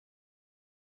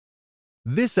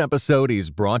This episode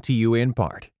is brought to you in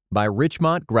part by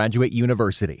Richmont Graduate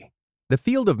University. The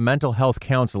field of mental health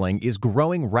counseling is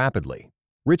growing rapidly.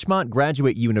 Richmont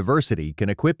Graduate University can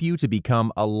equip you to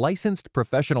become a licensed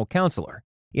professional counselor,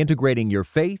 integrating your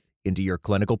faith into your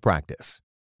clinical practice.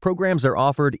 Programs are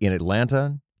offered in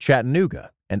Atlanta,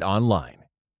 Chattanooga, and online.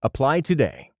 Apply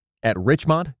today at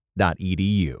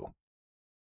richmont.edu.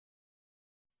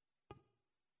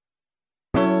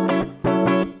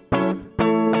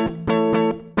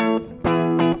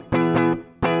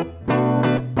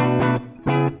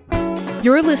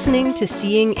 You're listening to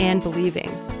Seeing and Believing,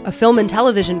 a film and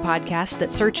television podcast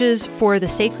that searches for the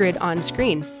sacred on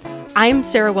screen. I'm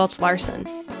Sarah Welch-Larson.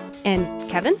 And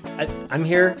Kevin? I'm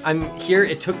here.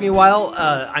 It took me a while.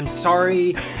 I'm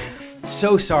sorry.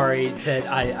 So sorry that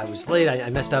I was late. I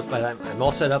messed up, but I'm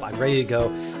all set up. I'm ready to go.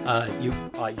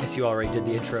 I guess you already did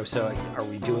the intro, so are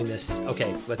we doing this?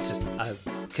 Okay, let's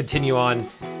just continue on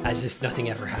as if nothing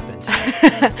ever happened.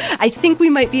 I think we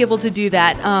might be able to do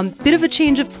that. Bit of a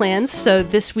change of plans. So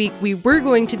this week we were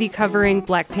going to be covering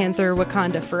Black Panther: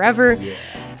 Wakanda Forever. Yeah.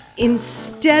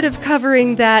 Instead of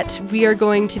covering that, we are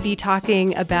going to be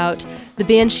talking about The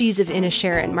Banshees of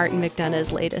Inisherin, Martin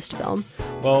McDonagh's latest film.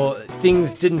 Well,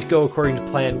 things didn't go according to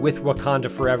plan with Wakanda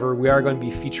Forever. We are going to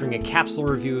be featuring a capsule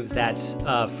review of that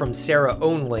from Sarah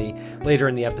only later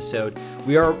in the episode.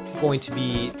 We are going to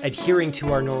be adhering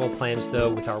to our normal plans,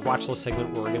 though, with our watch list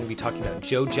segment where we're going to be talking about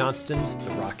Joe Johnston's The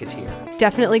Rocketeer.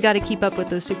 Definitely got to keep up with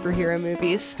those superhero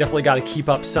movies. Definitely got to keep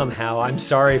up somehow. I'm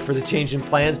sorry for the change in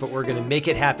plans, but we're going to make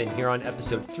it happen here on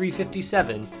episode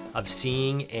 357 of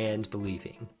Seeing and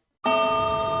Believing.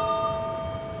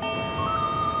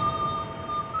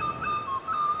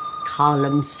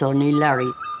 Colin, Sonny, Larry.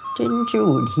 Didn't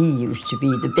you and he used to be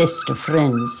the best of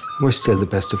friends? We're still the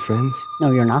best of friends.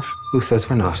 No, you're not. Who says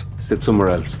we're not? Sit somewhere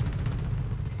else.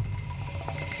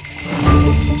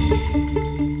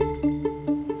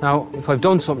 Now, if I've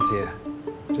done something to you,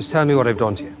 just tell me what I've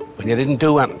done to you. When you didn't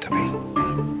do anything to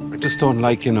me. I just don't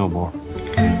like you no more.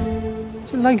 You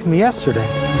didn't like me yesterday.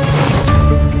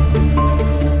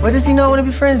 Why does he not want to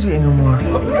be friends with you no more?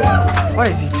 What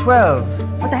is he,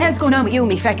 12? What the hell's going on with you,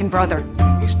 me feckin' brother?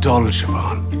 He's dull,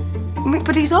 Siobhan.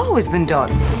 But he's always been dull.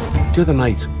 The other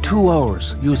night, 2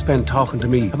 hours you spent talking to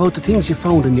me about the things you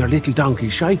found in your little donkey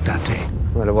shite that day.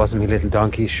 Well, it wasn't me little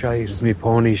donkey's shite, it was me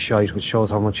pony's shite, which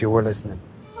shows how much you were listening.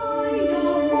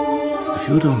 If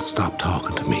you don't stop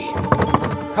talking to me...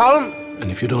 Colin! And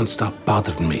if you don't stop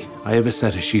bothering me, I have a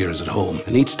set of shears at home.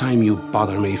 And each time you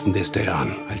bother me from this day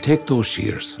on, I'll take those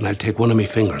shears and I'll take one of my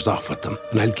fingers off with them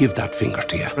and I'll give that finger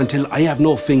to you until I have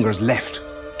no fingers left.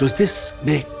 Does this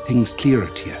make things clearer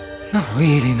to you? Not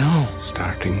really, no.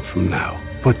 Starting from now.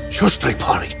 But shush like,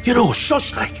 Polly. You know,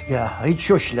 shush like. Yeah, I'd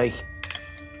shush like.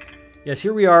 Yes,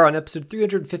 here we are on episode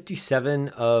 357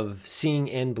 of Seeing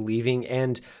and Believing.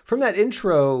 And from that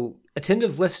intro,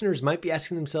 attentive listeners might be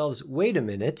asking themselves, wait a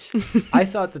minute, I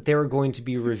thought that they were going to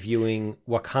be reviewing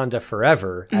Wakanda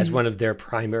Forever as one of their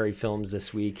primary films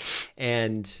this week.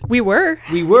 And we were.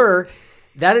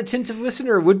 That attentive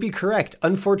listener would be correct.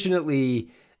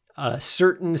 Unfortunately,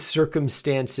 certain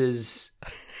circumstances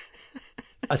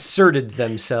asserted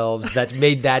themselves that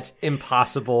made that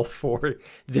impossible for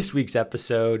this week's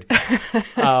episode.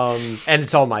 And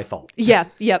it's all my fault.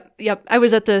 Yep. I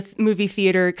was at the movie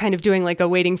theater kind of doing like a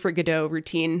waiting for Godot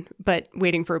routine, but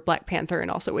waiting for Black Panther and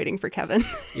also waiting for Kevin.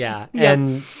 Yeah.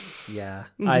 And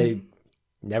I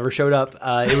never showed up.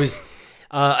 It was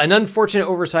an unfortunate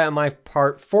oversight on my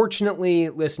part. Fortunately,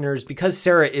 listeners, because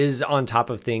Sarah is on top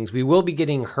of things, we will be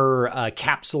getting her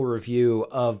capsule review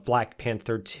of Black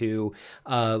Panther 2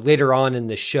 later on in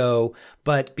the show.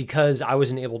 But because I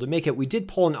wasn't able to make it, we did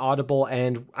pull an audible,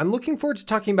 and I'm looking forward to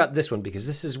talking about this one because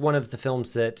this is one of the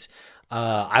films that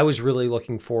I was really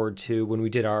looking forward to when we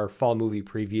did our fall movie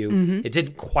preview. Mm-hmm. It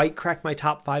didn't quite crack my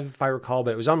top 5, if I recall,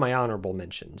 but it was on my honorable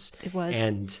mentions. It was.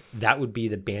 And that would be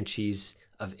The Banshees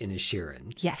of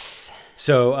Inisherin. Yes.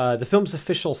 So the film's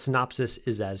official synopsis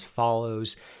is as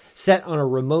follows. Set on a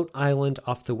remote island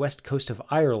off the west coast of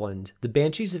Ireland, The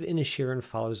Banshees of Inisherin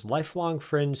follows lifelong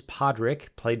friends Podrick,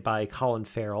 played by Colin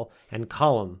Farrell, and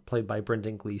Colum, played by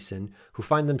Brendan Gleeson, who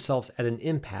find themselves at an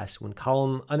impasse when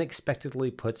Colum unexpectedly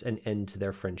puts an end to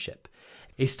their friendship.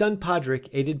 A stunned Podrick,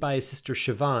 aided by his sister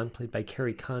Siobhan, played by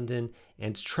Kerry Condon,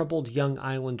 and troubled young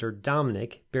islander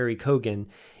Dominic, Barry Cogan,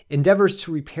 endeavors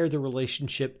to repair the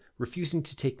relationship, refusing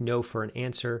to take no for an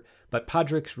answer, but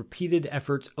Podrick's repeated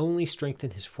efforts only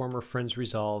strengthen his former friend's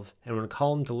resolve, and when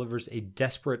Colum delivers a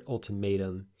desperate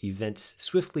ultimatum, events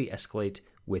swiftly escalate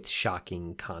with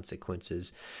shocking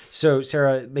consequences. So,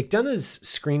 Sarah, McDonagh's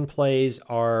screenplays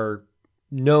are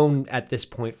known at this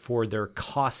point for their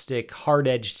caustic,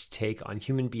 hard-edged take on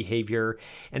human behavior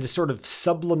and a sort of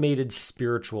sublimated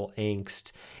spiritual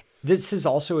angst. This is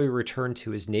also a return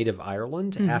to his native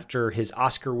Ireland after his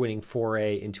Oscar-winning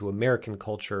foray into American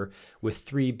culture with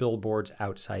 3 Billboards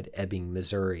Outside Ebbing,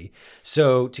 Missouri.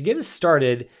 So to get us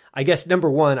started, I guess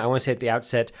number one, I want to say at the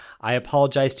outset, I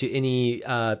apologize to any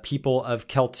people of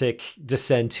Celtic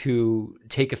descent who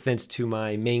take offense to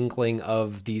my mangling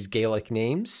of these Gaelic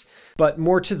names. But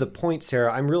more to the point,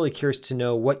 Sarah, I'm really curious to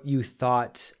know what you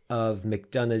thought of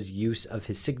McDonagh's use of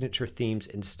his signature themes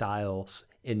and styles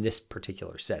in this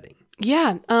particular setting.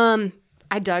 Yeah,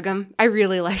 I dug them. I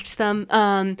really liked them.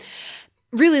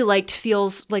 Really liked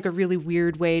feels like a really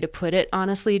weird way to put it,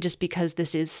 honestly, just because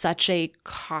this is such a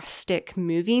caustic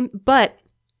movie. But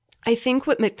I think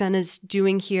what McDonagh's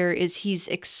doing here is he's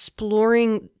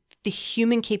exploring the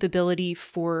human capability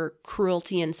for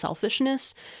cruelty and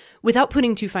selfishness without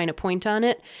putting too fine a point on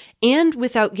it and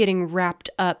without getting wrapped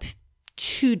up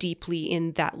too deeply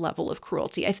in that level of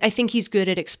cruelty. I think he's good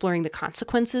at exploring the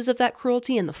consequences of that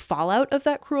cruelty and the fallout of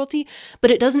that cruelty,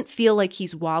 but it doesn't feel like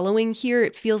he's wallowing here.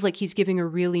 It feels like he's giving a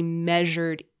really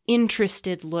measured,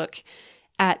 interested look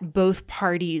at both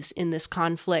parties in this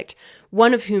conflict,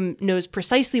 one of whom knows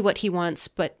precisely what he wants,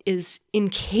 but is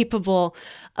incapable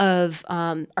of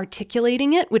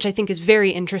articulating it, which I think is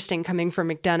very interesting coming from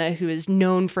McDonagh, who is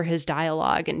known for his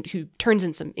dialogue and who turns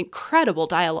in some incredible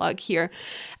dialogue here.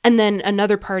 And then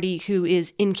another party who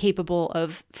is incapable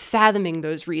of fathoming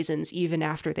those reasons even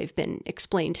after they've been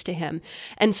explained to him.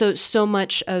 And so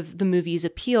much of the movie's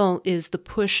appeal is the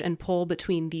push and pull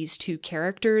between these two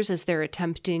characters as they're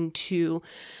attempting to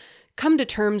come to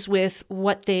terms with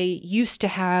what they used to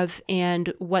have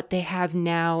and what they have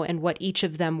now and what each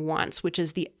of them wants, which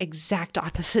is the exact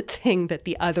opposite thing that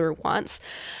the other wants.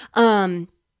 And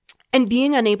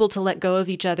being unable to let go of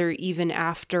each other even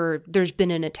after there's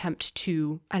been an attempt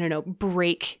to,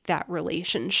 break that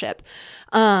relationship.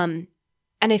 And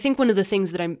I think one of the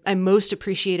things that I most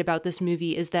appreciate about this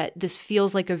movie is that this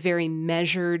feels like a very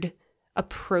measured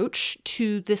approach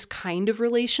to this kind of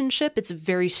relationship. It's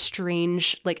very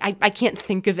strange. Like I can't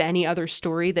think of any other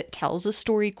story that tells a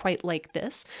story quite like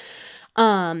this.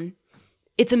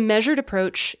 It's a measured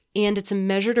approach, and it's a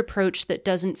measured approach that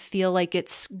doesn't feel like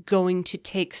it's going to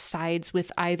take sides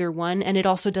with either one, and it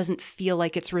also doesn't feel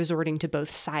like it's resorting to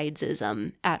both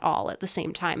sidesism at all at the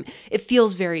same time. It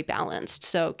feels very balanced.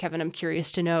 So, Kevin, I'm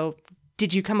curious to know,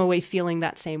 did you come away feeling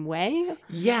that same way?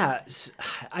 Yeah,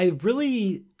 I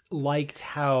really liked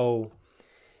how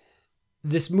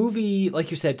this movie,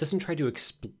 like you said, doesn't try to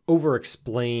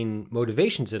over-explain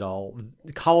motivations at all.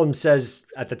 Colm says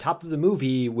at the top of the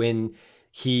movie when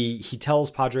he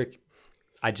tells Pádraic,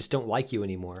 I just don't like you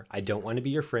anymore. I don't want to be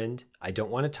your friend. I don't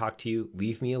want to talk to you.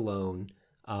 Leave me alone.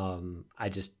 I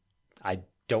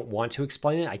don't want to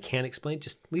explain it. I can't explain it.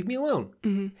 Just leave me alone.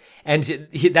 Mm-hmm.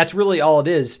 And that's really all it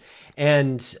is.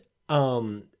 And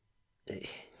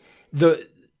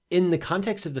in the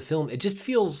context of the film, it just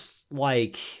feels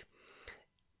like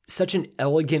such an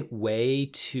elegant way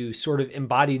to sort of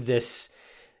embody this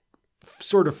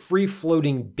sort of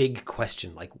free-floating big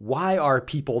question, like, why are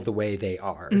people the way they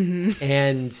are? Mm-hmm.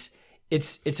 And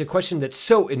it's a question that's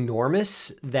so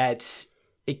enormous that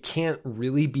it can't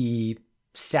really be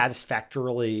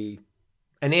satisfactorily,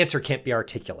 an answer can't be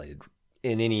articulated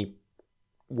in any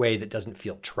way that doesn't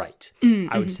feel trite,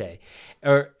 I would say.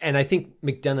 And I think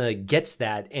McDonagh gets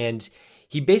that, and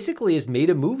he basically has made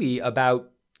a movie about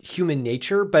human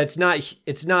nature, but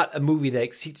it's not a movie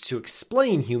that seeks to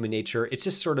explain human nature. It's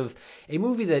just sort of a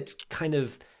movie that kind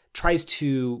of tries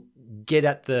to get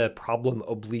at the problem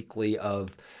obliquely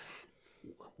of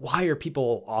why are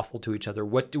people awful to each other?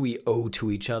 What do we owe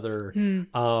to each other?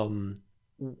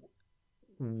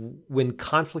 When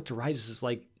conflict arises, it's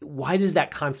like, why does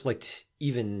that conflict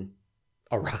even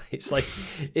arise? Like,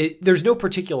 there's no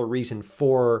particular reason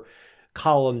for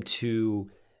Colm to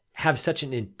have such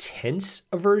an intense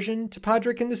aversion to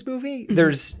Pádraic in this movie. Mm-hmm.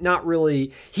 There's not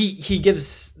really, he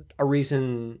gives a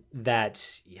reason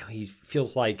that, he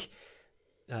feels like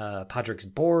Pádraic's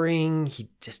boring. He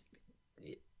just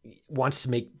wants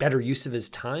to make better use of his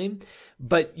time.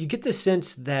 But you get the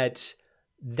sense that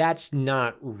that's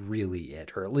not really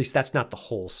it, or at least that's not the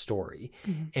whole story.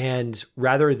 Mm-hmm. And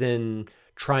rather than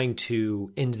trying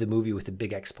to end the movie with a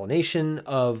big explanation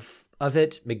of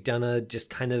it, McDonagh just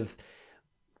kind of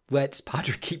lets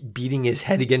Pádraic keep beating his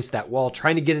head against that wall,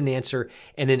 trying to get an answer,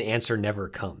 and an answer never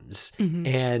comes. Mm-hmm.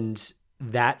 And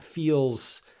that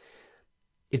feels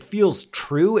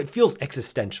true. It feels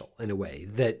existential in a way,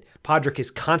 that Pádraic is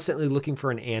constantly looking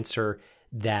for an answer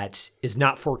that is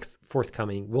not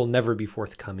forthcoming, will never be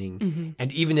forthcoming.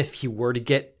 And even if he were to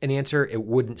get an answer, it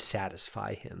wouldn't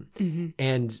satisfy him.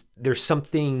 And there's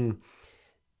something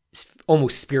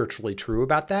almost spiritually true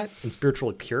about that and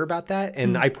spiritually pure about that.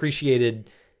 And I appreciated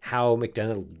how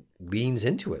McDonagh leans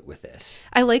into it with this.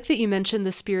 I like that you mentioned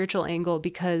the spiritual angle,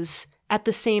 because at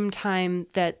the same time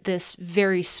that this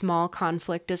very small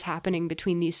conflict is happening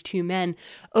between these two men,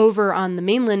 over on the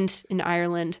mainland in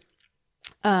Ireland,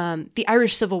 the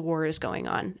Irish Civil War is going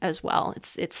on as well.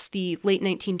 It's the late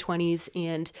 1920s,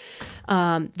 and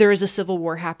there is a civil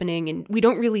war happening, and we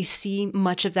don't really see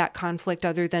much of that conflict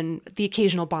other than the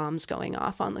occasional bombs going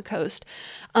off on the coast.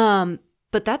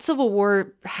 But that civil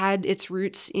war had its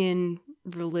roots in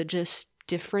religious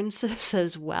differences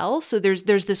as well. So there's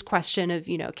this question of,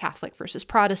 Catholic versus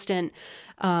Protestant.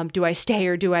 Do I stay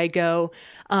or do I go?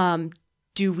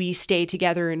 Do we stay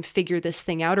together and figure this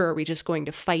thing out, or are we just going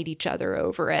to fight each other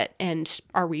over it? And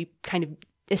are we kind of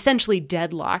essentially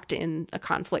deadlocked in a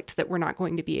conflict that we're not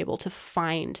going to be able to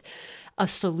find a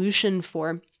solution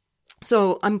for?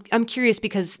 So I'm curious,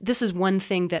 because this is one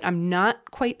thing that I'm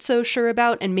not quite so sure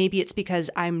about, and maybe it's because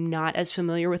I'm not as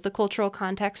familiar with the cultural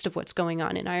context of what's going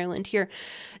on in Ireland here.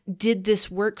 Did this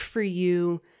work for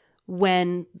you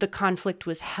when the conflict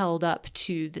was held up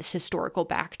to this historical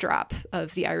backdrop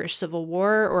of the Irish Civil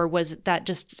War, or was that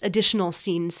just additional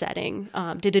scene setting?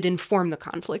 Did it inform the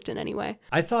conflict in any way?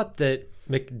 I thought that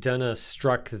McDonagh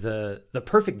struck the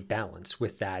perfect balance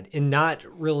with that, in not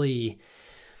really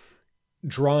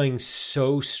drawing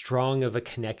so strong of a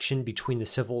connection between the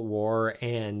Civil War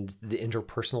and the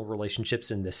interpersonal relationships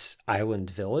in this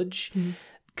island village.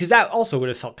 Because that also would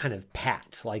have felt kind of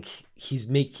pat, like he's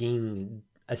making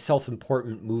a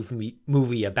self-important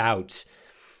movie about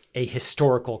a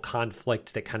historical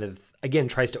conflict that kind of, again,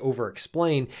 tries to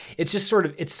over-explain. It's just sort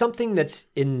of, it's something that's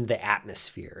in the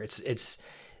atmosphere. It's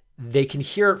they can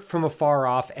hear it from afar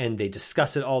off and they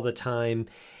discuss it all the time,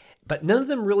 but none of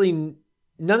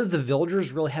the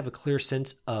villagers really have a clear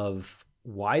sense of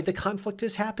why the conflict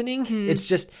is happening.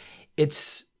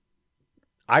 It's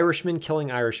Irishmen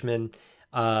killing Irishmen.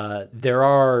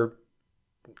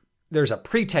 There's a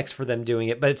pretext for them doing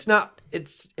it, but it's not,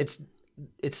 it's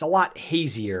a lot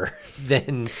hazier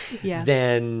than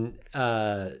you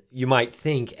might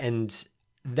think. And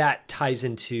that ties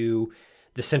into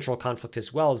the central conflict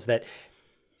as well, is that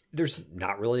there's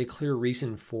not really a clear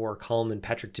reason for Colm and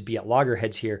Patrick to be at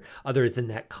loggerheads here, other than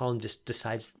that Colm just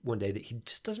decides one day that he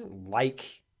just doesn't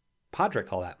like Padraig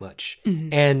all that much.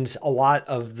 And a lot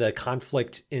of the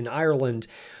conflict in Ireland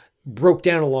broke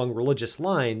down along religious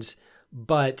lines,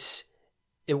 but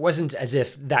it wasn't as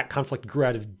if that conflict grew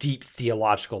out of deep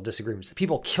theological disagreements. The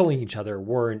people killing each other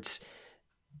weren't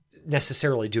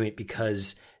necessarily doing it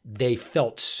because they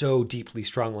felt so deeply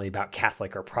strongly about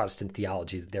Catholic or Protestant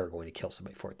theology that they were going to kill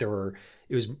somebody for it.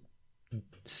 It was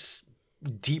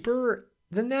deeper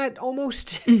than that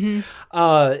almost. And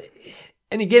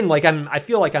again, I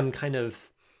feel like I'm kind of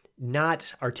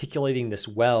not articulating this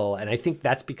well. And I think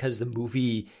that's because the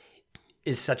movie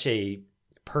is such a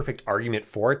perfect argument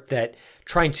for it that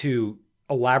trying to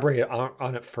elaborate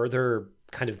on it further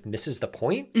kind of misses the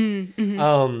point.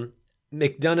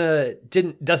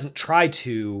 McDonagh doesn't try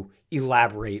to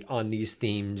elaborate on these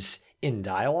themes in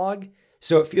dialogue.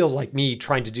 So it feels like me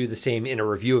trying to do the same in a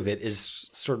review of it is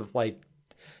sort of like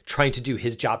trying to do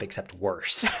his job except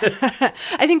worse.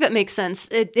 I think that makes sense.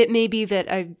 It may be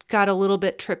that I got a little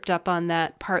bit tripped up on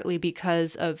that, partly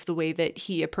because of the way that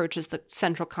he approaches the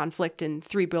central conflict in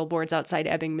 3 Billboards Outside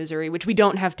Ebbing, Missouri, which we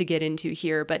don't have to get into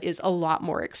here, but is a lot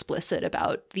more explicit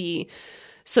about the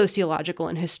sociological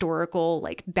and historical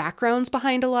backgrounds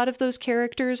behind a lot of those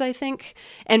characters, I think.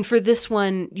 And for this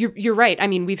one, you're right. I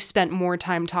mean, we've spent more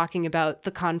time talking about the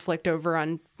conflict over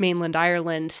on mainland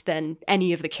Ireland than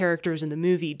any of the characters in the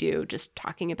movie do, just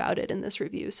talking about it in this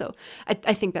review. So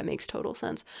I think that makes total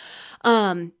sense.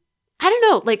 I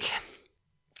don't know,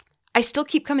 I still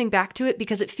keep coming back to it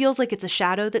because it feels like it's a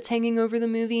shadow that's hanging over the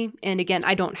movie. And again,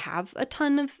 I don't have a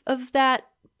ton of that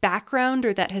background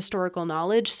or that historical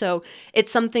knowledge. So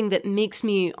it's something that makes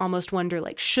me almost wonder,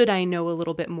 should I know a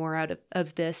little bit more out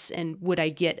of this, and would I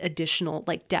get additional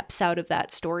depths out of that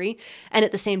story? And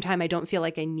at the same time, I don't feel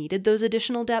like I needed those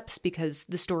additional depths, because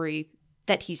the story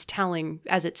that he's telling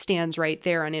as it stands right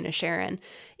there on Inisherin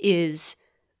is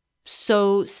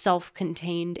so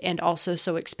self-contained and also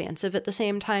so expansive at the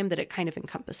same time that it kind of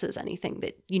encompasses anything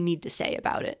that you need to say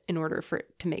about it in order for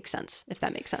it to make sense, if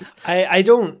that makes sense.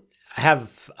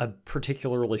 have a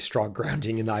particularly strong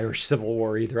grounding in the Irish Civil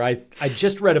War either. I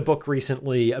just read a book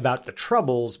recently about the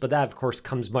Troubles, but that of course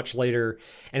comes much later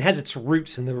and has its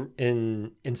roots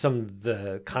in some of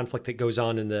the conflict that goes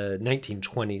on in the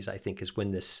 1920s, I think, is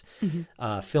when this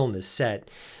film is set.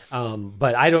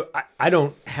 But I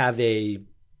don't have a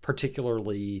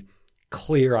particularly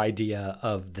clear idea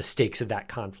of the stakes of that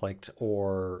conflict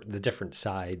or the different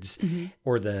sides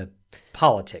or the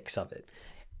politics of it.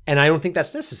 And I don't think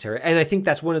that's necessary. And I think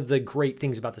that's one of the great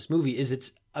things about this movie is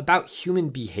it's about human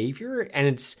behavior and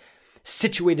it's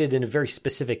situated in a very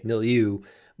specific milieu,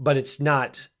 but it's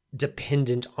not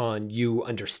dependent on you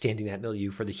understanding that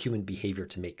milieu for the human behavior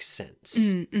to make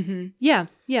sense. Yeah.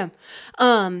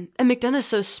 And McDonagh's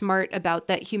so smart about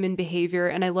that human behavior,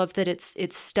 and I love that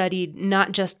it's studied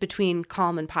not just between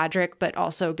Colm and Podrick, but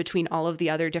also between all of the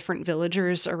other different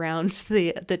villagers around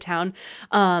the town.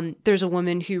 There's a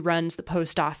woman who runs the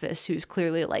post office who's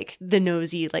clearly like the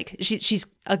nosy, like she's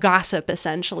a gossip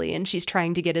essentially, and she's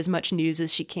trying to get as much news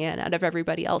as she can out of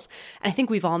everybody else. And I think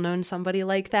we've all known somebody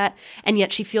like that, and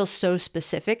yet she feels so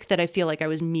specific that I feel like I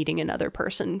was meeting another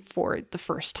person for the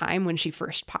first time when she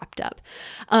first popped up.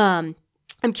 I'm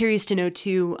curious to know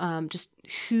too, just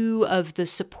who of the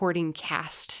supporting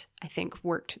cast I think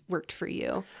worked for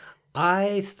you.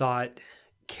 I thought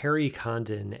Carrie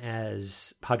Condon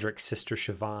as Podrick's sister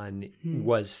Siobhan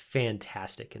was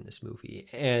fantastic in this movie,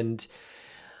 and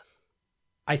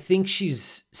I think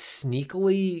she's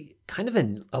sneakily kind of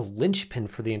a linchpin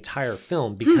for the entire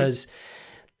film because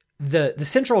the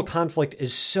central conflict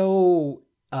is so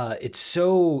it's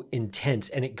so intense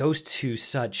and it goes to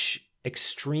such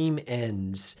extreme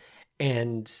ends.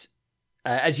 And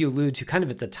as you allude to kind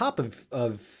of at the top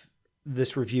of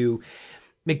this review,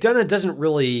 McDonagh doesn't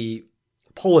really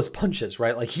pull his punches,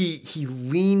 right? Like he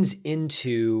leans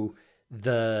into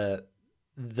the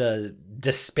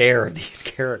despair of these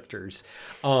characters.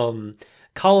 Colm,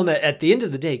 at the end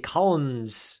of the day,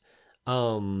 Colm's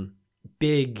the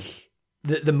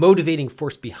motivating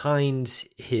force behind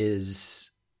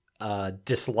his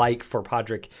dislike for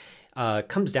Podrick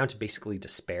comes down to basically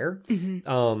despair.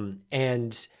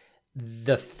 And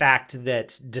the fact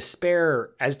that despair,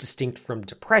 as distinct from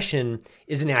depression,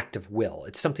 is an act of will.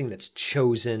 It's something that's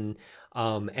chosen,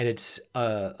 and it's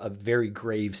a very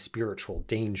grave spiritual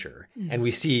danger. And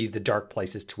we see the dark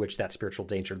places to which that spiritual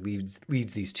danger leads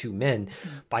these two men.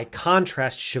 By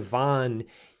contrast, Siobhan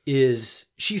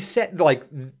she's set, like,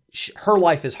 her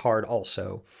life is hard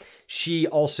also. She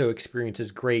also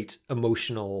experiences great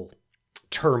emotional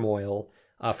turmoil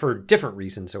for different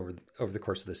reasons over the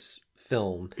course of this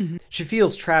film. She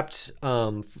feels trapped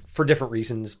for different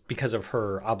reasons because of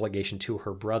her obligation to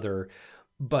her brother,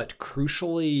 but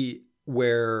crucially,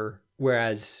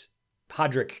 whereas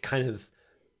Podrick kind of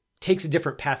takes a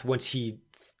different path once he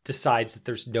decides that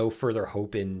there's no further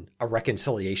hope in a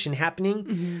reconciliation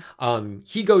happening.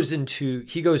 He goes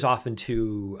off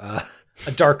into a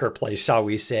darker place, shall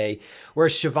we say,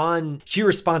 whereas Siobhan, she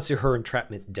responds to her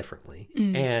entrapment differently.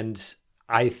 And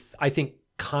I think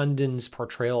Condon's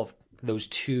portrayal of those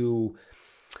two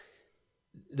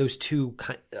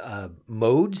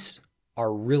modes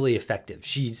are really effective.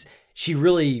 She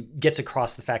really gets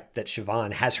across the fact that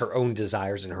Siobhan has her own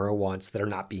desires and her own wants that are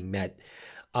not being met.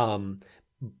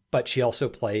 But she also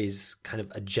plays kind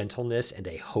of a gentleness and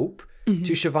a hope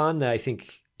to Siobhan that I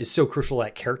think is so crucial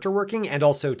at character working, and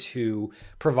also to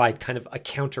provide kind of a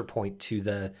counterpoint to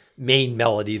the main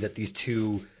melody that these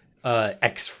two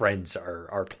ex-friends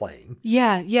are playing.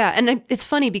 Yeah. And it's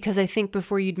funny because I think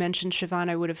before you'd mentioned Siobhan,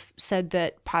 I would have said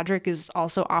that Podrick is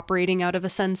also operating out of a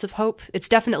sense of hope. It's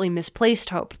definitely misplaced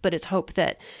hope, but it's hope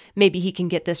that maybe he can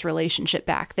get this relationship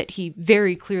back that he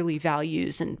very clearly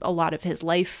values and a lot of his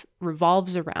life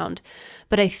revolves around.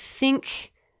 But I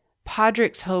think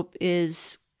Podrick's hope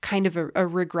is kind of a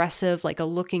regressive, like a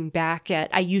looking back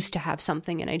at, I used to have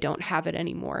something and I don't have it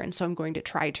anymore, and so I'm going to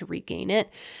try to regain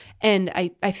it. And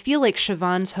I feel like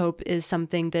Siobhan's hope is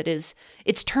something that it's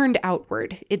turned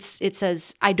outward. It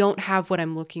says, I don't have what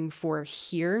I'm looking for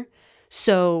here,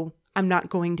 so I'm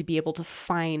not going to be able to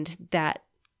find that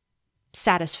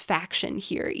satisfaction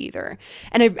here either.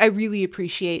 And I really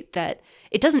appreciate that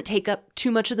it doesn't take up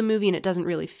too much of the movie, and it doesn't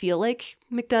really feel like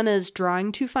McDonagh is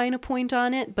drawing too fine a point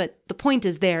on it, but the point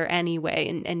is there anyway,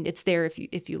 and it's there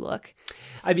if you look.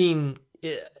 I mean,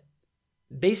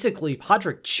 basically,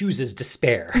 Podrick chooses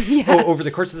despair. Over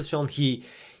the course of this film.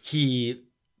 He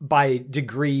by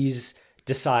degrees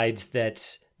decides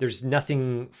that there's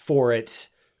nothing for it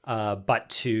but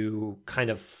to kind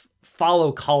of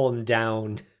follow Colm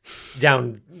down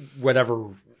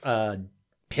whatever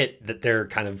pit that they're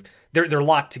kind of they're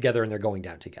locked together and they're going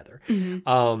down together.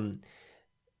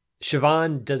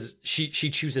 Siobhan she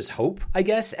chooses hope, I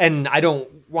guess, and I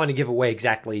don't want to give away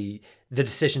exactly the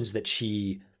decisions that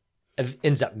she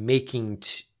ends up making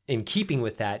in keeping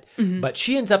with that, but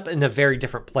she ends up in a very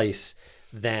different place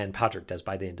than Podrick does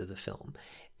by the end of the film.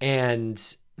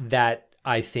 And that,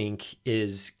 I think,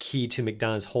 is key to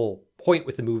McDonagh's whole point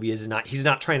with the movie. He's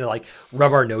not trying to like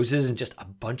rub our noses in just a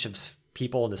bunch of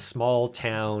people in a small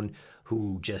town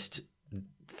who just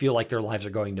feel like their lives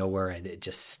are going nowhere and it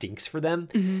just stinks for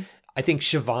them. I think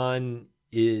Siobhan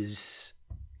is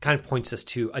kind of points us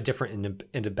to a different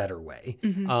and a better way.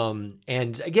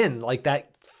 And again, like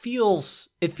it feels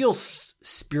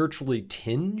spiritually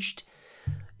tinged.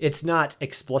 It's not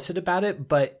explicit about it,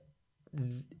 but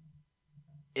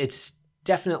it's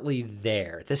definitely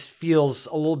there. This feels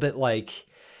a little bit like,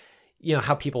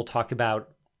 how people talk about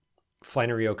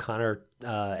Flannery O'Connor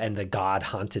and the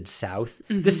God-haunted South.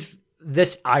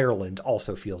 This Ireland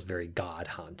also feels very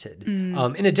God-haunted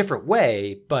in a different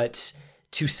way, but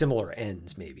to similar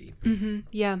ends, maybe.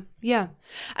 Yeah.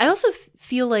 I also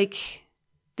feel like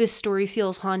this story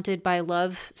feels haunted by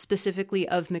love, specifically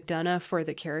of McDonagh for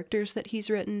the characters that he's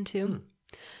written too.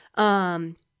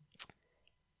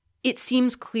 It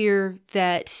seems clear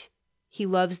that he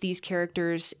loves these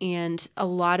characters, and a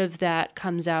lot of that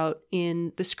comes out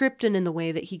in the script and in the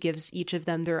way that he gives each of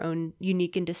them their own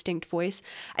unique and distinct voice.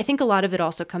 I think a lot of it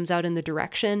also comes out in the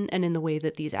direction and in the way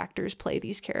that these actors play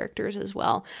these characters as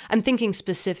well. I'm thinking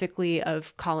specifically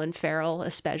of Colin Farrell,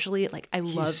 especially. Like, I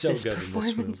love this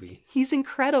performance. In this movie. He's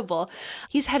incredible.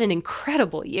 He's had an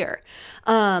incredible year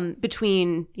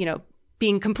between,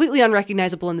 being completely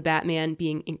unrecognizable in The Batman,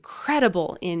 being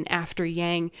incredible in After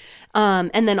Yang,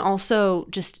 and then also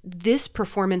just this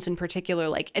performance in particular.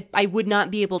 Like, I would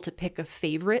not be able to pick a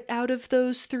favorite out of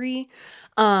those three,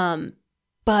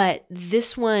 but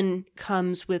this one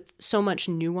comes with so much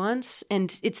nuance,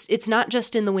 and it's not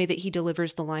just in the way that he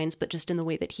delivers the lines, but just in the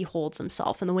way that he holds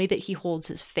himself and the way that he holds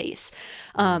his face.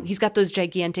 He's got those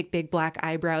gigantic big black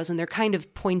eyebrows, and they're kind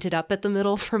of pointed up at the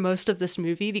middle for most of this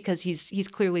movie because he's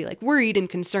clearly like worried and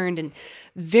concerned and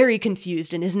very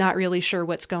confused and is not really sure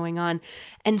what's going on.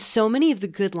 And so many of the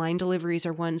good line deliveries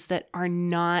are ones that are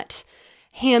not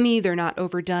hammy, they're not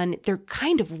overdone, they're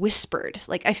kind of whispered.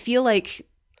 Like, I feel like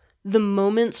the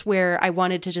moments where I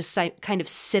wanted to just kind of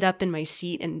sit up in my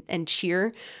seat and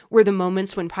cheer were the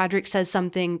moments when Podrick says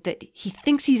something that he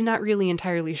thinks he's not really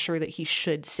entirely sure that he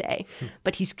should say,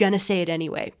 but he's going to say it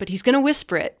anyway. But he's going to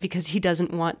whisper it because he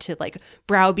doesn't want to like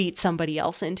browbeat somebody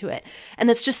else into it. And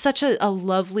that's just such a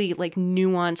lovely, like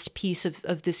nuanced piece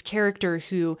of this character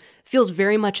who feels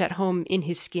very much at home in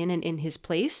his skin and in his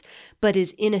place, but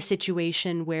is in a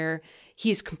situation where he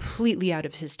is completely out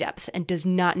of his depth and does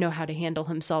not know how to handle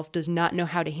himself, does not know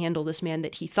how to handle this man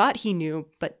that he thought he knew,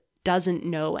 but doesn't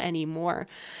know anymore.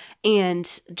 And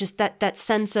just that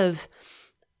sense of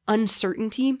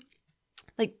uncertainty,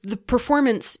 like the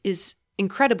performance is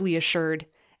incredibly assured.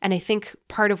 And I think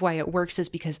part of why it works is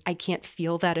because I can't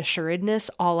feel that assuredness.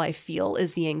 All I feel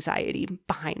is the anxiety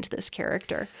behind this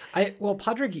character.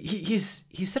 Podrick,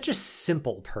 he's such a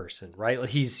simple person, right?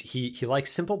 He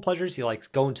likes simple pleasures. He likes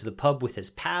going to the pub with his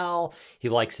pal. He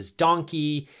likes his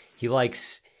donkey. He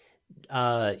just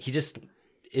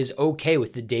is okay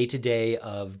with the day-to-day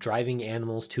of driving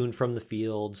animals to and from the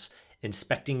fields,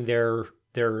 inspecting their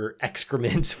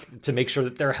excrement to make sure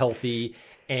that they're healthy,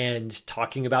 and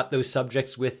talking about those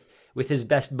subjects with his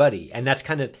best buddy. And that's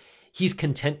he's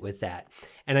content with that.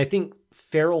 And I think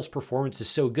Farrell's performance is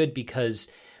so good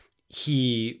because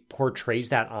he portrays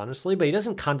that honestly, but he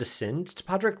doesn't condescend to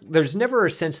Podrick. There's never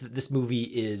a sense that this movie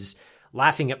is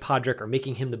laughing at Podrick or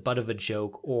making him the butt of a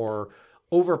joke or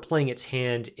overplaying its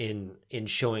hand in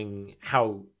showing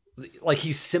how, like,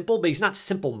 he's simple, but he's not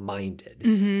simple-minded.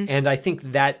 And I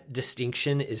think that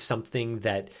distinction is something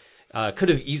that could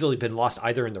have easily been lost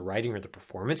either in the writing or the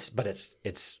performance, but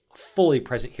it's fully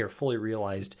present here, fully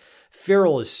realized.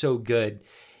 Farrell is so good.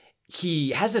 He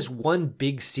has this one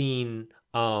big scene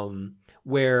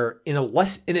where in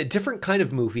a different kind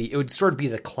of movie, it would sort of be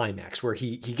the climax where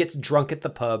he gets drunk at the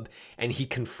pub and he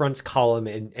confronts Colum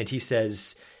and he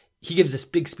says, he gives this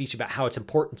big speech about how it's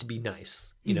important to be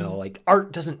nice. Like,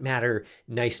 art doesn't matter,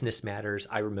 niceness matters.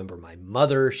 I remember my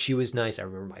mother, she was nice. I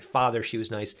remember my father, she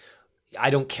was nice. I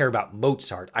don't care about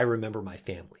Mozart. I remember my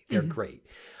family. They're great.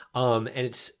 And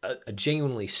it's a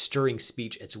genuinely stirring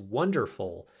speech. It's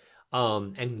wonderful.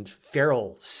 And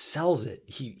Farrell sells it.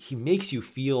 He makes you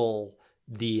feel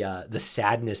the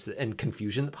sadness and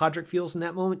confusion that Podrick feels in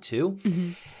that moment too.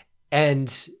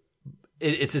 And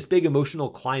it's this big emotional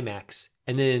climax.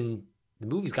 And then the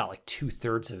movie's got like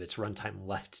 2/3 of its runtime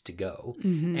left to go.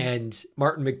 And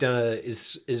Martin McDonagh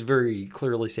is very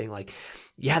clearly saying like,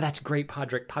 yeah, that's great,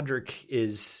 Podrick. Podrick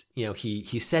is,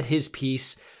 he said his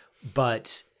piece,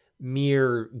 but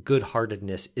mere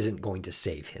good-heartedness isn't going to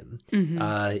save him.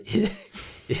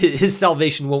 His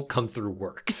salvation won't come through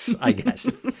works, I guess,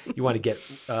 if you want to get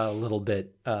a little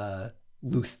bit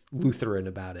Lutheran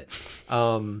about it.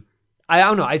 I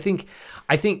don't know. I think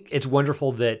it's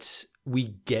wonderful that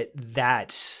we get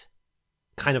that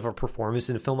kind of a performance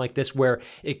in a film like this, where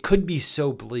it could be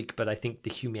so bleak, but I think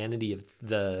the humanity of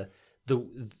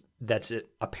that's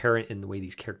apparent in the way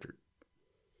these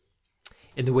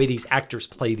actors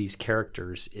play these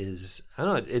characters is, I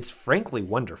don't know, it's frankly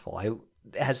wonderful. It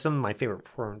has some of my favorite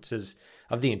performances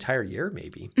of the entire year,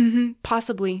 maybe.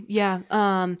 Possibly, yeah.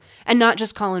 And not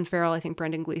just Colin Farrell. I think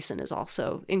Brendan Gleeson is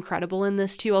also incredible in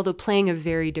this too, although playing a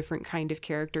very different kind of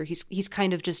character. He's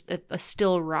kind of just a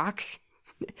still rock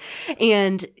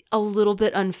and a little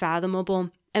bit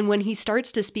unfathomable. And when he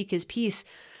starts to speak his piece,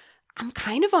 I'm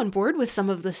kind of on board with some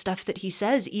of the stuff that he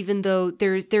says, even though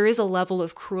there is a level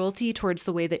of cruelty towards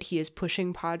the way that he is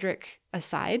pushing Podrick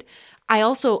aside. I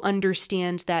also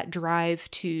understand that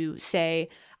drive to say,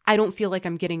 I don't feel like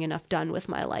I'm getting enough done with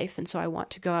my life, and so I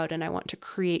want to go out and I want to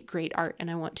create great art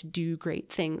and I want to do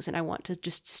great things and I want to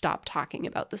just stop talking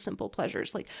about the simple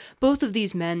pleasures. Like, both of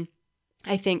these men,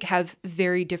 I think, have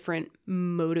very different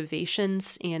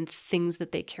motivations and things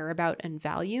that they care about and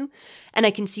value. And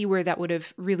I can see where that would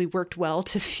have really worked well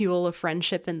to fuel a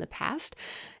friendship in the past.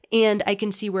 And I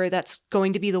can see where that's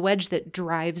going to be the wedge that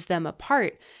drives them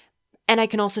apart. And I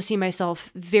can also see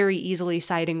myself very easily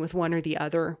siding with one or the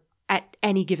other at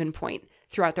any given point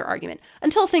throughout their argument,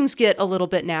 until things get a little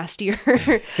bit nastier.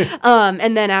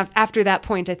 And then after that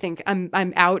point, I think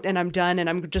I'm out and I'm done, and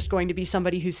I'm just going to be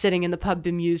somebody who's sitting in the pub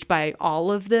bemused by all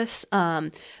of this.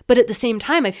 But at the same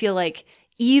time, I feel like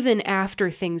even after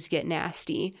things get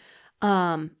nasty,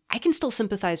 I can still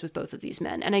sympathize with both of these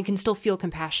men, and I can still feel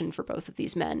compassion for both of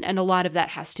these men. And a lot of that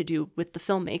has to do with the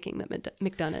filmmaking that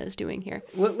McDonagh is doing here.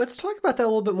 Let's talk about that a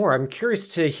little bit more. I'm curious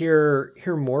to hear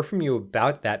more from you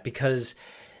about that, because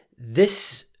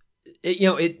this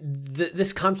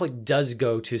conflict does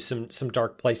go to some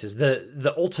dark places.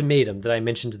 The ultimatum that I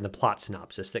mentioned in the plot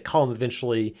synopsis that Colm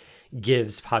eventually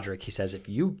gives Podrick, he says, if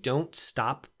you don't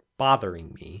stop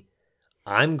bothering me,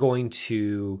 I'm going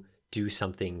to do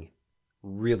something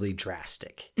really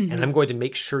drastic. And I'm going to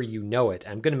make sure you know it.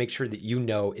 I'm going to make sure that you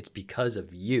know it's because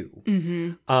of you.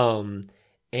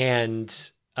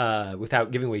 And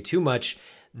without giving away too much,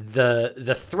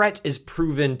 the threat is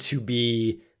proven to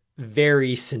be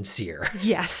very sincere.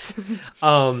 Yes.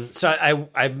 So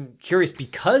I'm curious,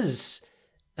 because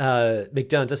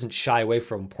McDonagh doesn't shy away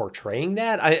from portraying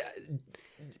that.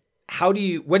 What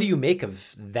do you make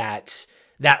of that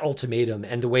ultimatum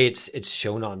and the way it's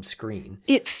shown on screen?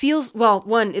 It feels, well,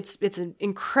 one, it's an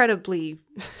incredibly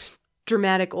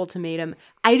dramatic ultimatum.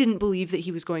 I didn't believe that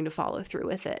he was going to follow through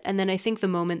with it. And then I think the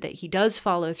moment that he does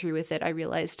follow through with it, I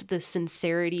realized the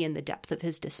sincerity and the depth of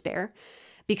his despair,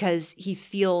 because he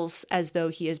feels as though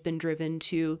he has been driven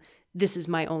to, this is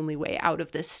my only way out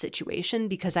of this situation,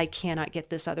 because I cannot get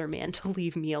this other man to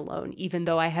leave me alone, even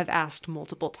though I have asked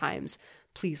multiple times,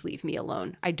 please leave me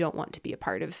alone. I don't want to be a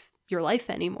part of your life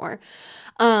anymore.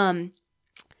 I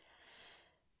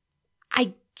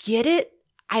get it.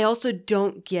 I also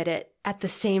don't get it at the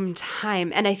same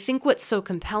time. And I think what's so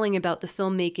compelling about the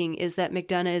filmmaking is that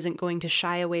McDonagh isn't going to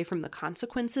shy away from the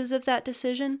consequences of that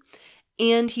decision.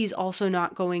 And he's also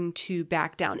not going to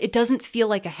back down. It doesn't feel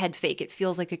like a head fake. It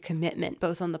feels like a commitment,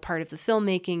 both on the part of the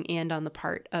filmmaking and on the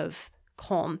part of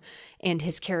Colm and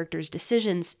his character's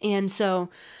decisions. And so,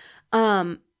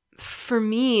 for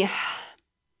me,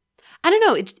 I don't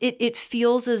know. It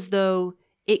feels as though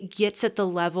it gets at the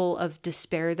level of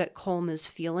despair that Colm is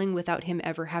feeling without him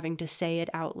ever having to say it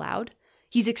out loud.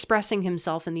 He's expressing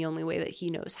himself in the only way that he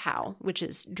knows how, which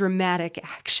is dramatic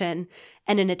action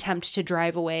and an attempt to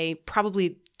drive away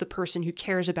probably the person who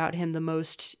cares about him the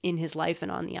most in his life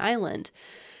and on the island.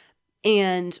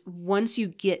 And once you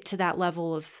get to that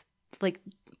level of,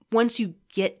 once you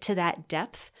get to that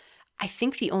depth, I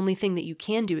think the only thing that you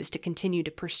can do is to continue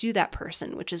to pursue that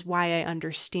person, which is why I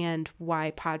understand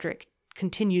why Podrick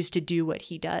continues to do what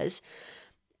he does.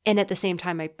 And at the same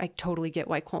time, I totally get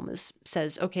why Colm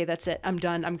says, okay, that's it. I'm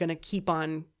done. I'm going to keep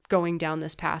on going down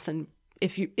this path. And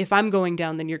if I'm going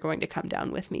down, then you're going to come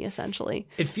down with me, essentially.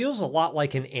 It feels a lot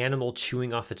like an animal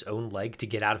chewing off its own leg to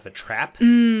get out of a trap.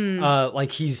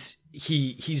 Like he feels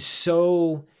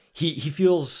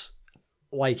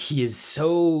like he is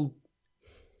so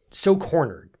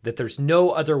cornered that there's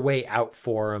no other way out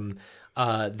for him.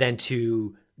 than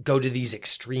to go to these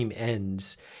extreme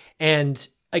ends. And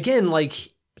again, like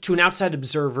to an outside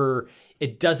observer,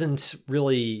 it doesn't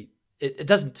really, it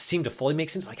doesn't seem to fully make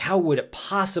sense. Like, how would it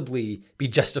possibly be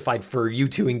justified for you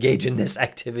to engage in this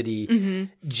activity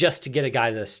just to get a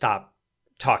guy to stop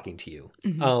talking to you?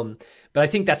 But I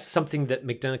think that's something that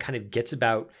McDonagh kind of gets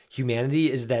about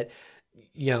humanity, is that,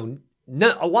 you know,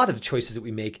 a lot of the choices that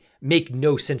we make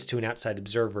no sense to an outside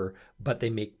observer, but they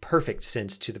make perfect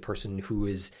sense to the person who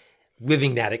is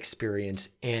living that experience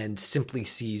and simply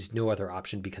sees no other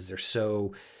option because they're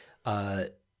so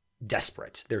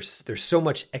desperate. There's so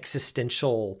much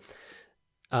existential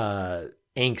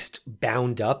angst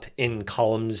bound up in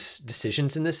Colum's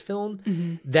decisions in this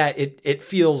film that it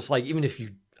feels like, even if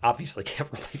you obviously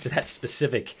can't relate to that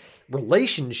specific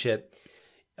relationship,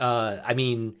 I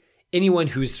mean, anyone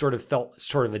who's sort of felt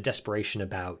sort of a desperation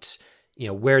about, you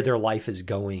know, where their life is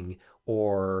going,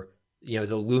 or, you know,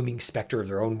 the looming specter of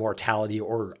their own mortality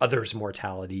or others'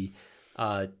 mortality,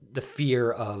 the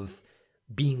fear of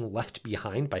being left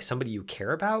behind by somebody you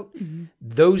care about,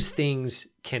 those things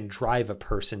can drive a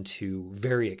person to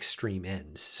very extreme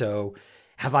ends. So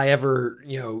have I ever,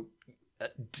 you know,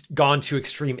 gone to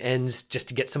extreme ends just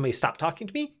to get somebody to stop talking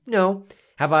to me? No.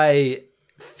 Have I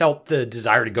felt the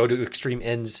desire to go to extreme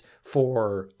ends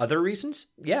for other reasons?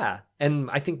 Yeah. And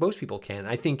I think most people can.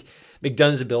 I think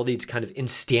McDonagh's ability to kind of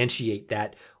instantiate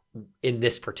that in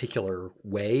this particular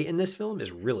way in this film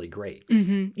is really great.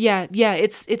 Yeah.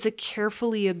 It's a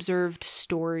carefully observed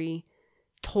story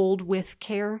told with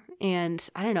care. And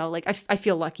I don't know, like I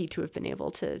feel lucky to have been able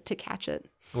to catch it.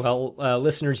 Well,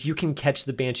 listeners, you can catch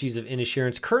The Banshees of Inisherin.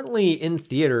 It's currently in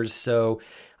theaters, so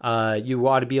you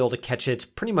ought to be able to catch it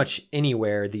pretty much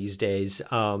anywhere these days.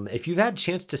 If you've had a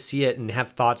chance to see it and have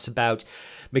thoughts about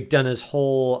McDonagh's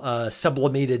whole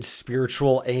sublimated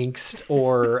spiritual angst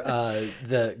or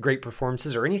the great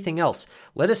performances or anything else,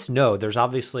 let us know. There's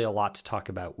obviously a lot to talk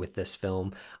about with this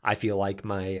film. I feel like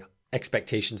my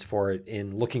expectations for it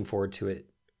and looking forward to it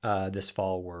this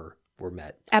fall were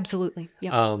met. Absolutely.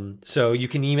 Yeah. So you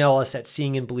can email us at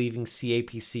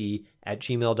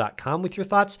seeingandbelievingcapc@gmail.com with your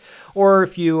thoughts. Or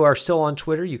if you are still on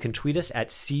Twitter, you can tweet us at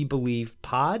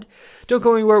SeeBelievePod. Don't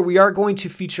go anywhere. We are going to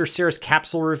feature Sarah's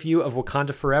capsule review of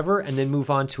Wakanda Forever and then move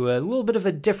on to a little bit of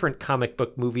a different comic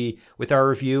book movie with our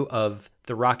review of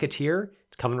The Rocketeer.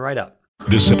 It's coming right up.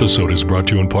 This episode is brought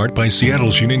to you in part by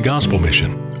Seattle's Union Gospel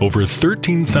Mission. Over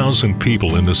 13,000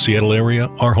 people in the Seattle area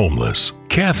are homeless.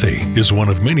 Kathy is one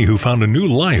of many who found a new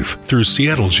life through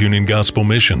Seattle's Union Gospel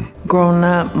Mission. Growing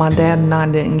up, my dad and I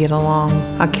didn't get along.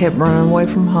 I kept running away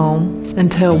from home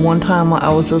until one time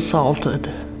I was assaulted.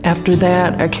 After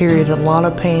that, I carried a lot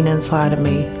of pain inside of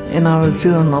me, and I was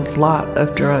doing a lot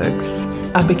of drugs.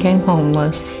 I became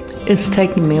homeless. It's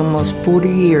taken me almost 40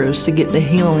 years to get the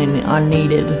healing I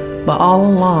needed. But all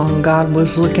along, God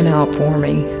was looking out for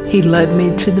me. He led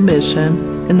me to the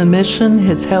mission, and the mission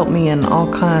has helped me in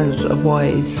all kinds of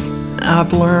ways.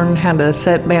 I've learned how to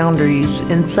set boundaries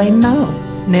and say no.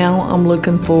 Now I'm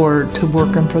looking forward to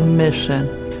working for the mission.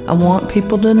 I want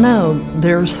people to know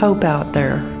there's hope out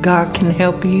there. God can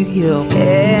help you heal.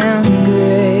 And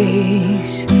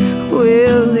grace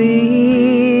will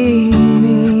lead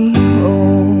me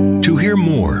home. To hear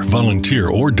more, volunteer,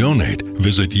 or donate,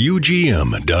 visit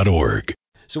ugm.org.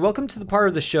 So welcome to the part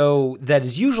of the show that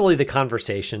is usually the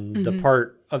conversation, the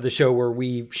part of the show where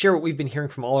we share what we've been hearing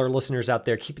from all our listeners out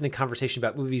there, keeping the conversation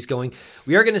about movies going.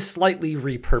 We are going to slightly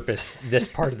repurpose this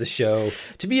part of the show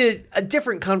to be a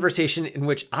different conversation in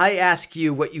which I ask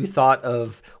you what you thought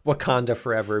of Wakanda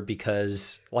Forever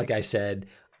because, like I said,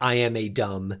 I am a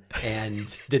dumb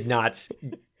and did not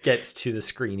get to the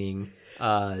screening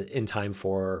in time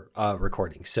for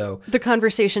recording. So the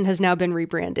conversation has now been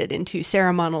rebranded into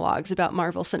Sarah Monologues about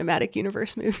Marvel Cinematic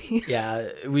Universe movies. Yeah,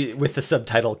 with the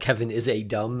subtitle, Kevin is a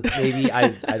dumb, maybe.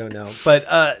 I don't know.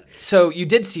 But so you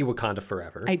did see Wakanda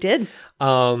Forever. I did.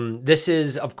 This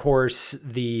is, of course,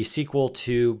 the sequel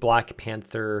to Black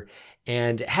Panther,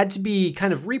 and it had to be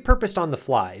kind of repurposed on the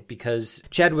fly because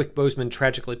Chadwick Boseman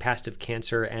tragically passed of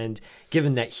cancer, and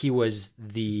given that he was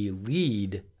the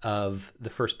lead of the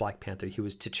first Black Panther, he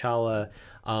was T'Challa,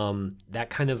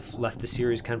 that kind of left the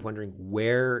series kind of wondering,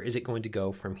 where is it going to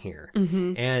go from here?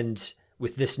 And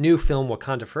with this new film,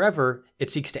 Wakanda Forever, it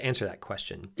seeks to answer that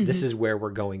question. This is where we're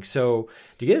going. So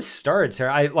to get us started,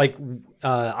 Sarah,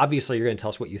 obviously you're going to tell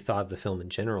us what you thought of the film in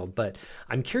general, but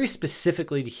I'm curious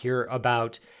specifically to hear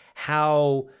about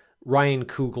how Ryan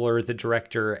Coogler, the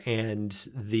director, and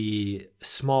the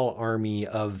small army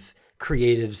of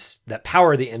creatives that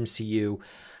power the MCU,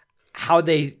 how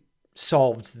they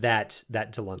solved that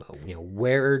dilemma. You know,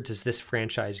 where does this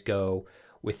franchise go?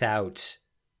 without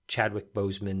Chadwick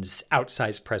Boseman's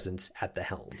outsized presence at the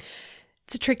helm.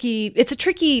 It's a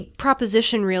tricky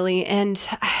proposition, really. And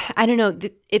I don't know,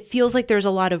 it feels like there's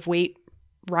a lot of weight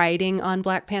riding on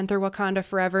Black Panther Wakanda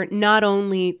Forever. Not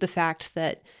only the fact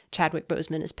that Chadwick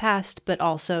Boseman is passed, but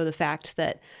also the fact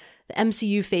that the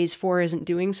MCU Phase 4 isn't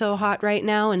doing so hot right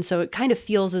now. And so it kind of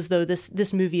feels as though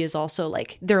this movie is also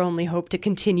like their only hope to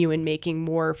continue in making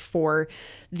more for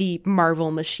the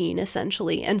Marvel machine,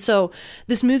 essentially. And so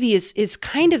this movie is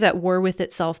kind of at war with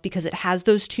itself because it has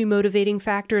those two motivating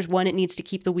factors. One, it needs to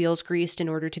keep the wheels greased in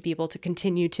order to be able to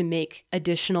continue to make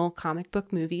additional comic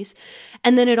book movies.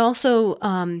 And then it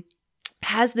also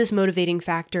has this motivating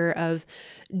factor of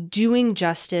doing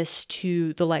justice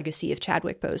to the legacy of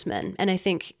Chadwick Boseman. And I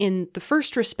think in the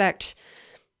first respect,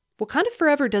 Wakanda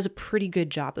Forever does a pretty good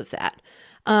job of that.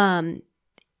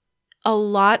 A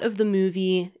lot of the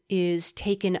movie is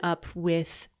taken up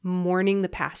with mourning the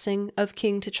passing of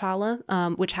King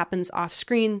T'Challa, which happens off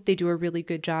screen. They do a really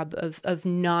good job of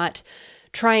not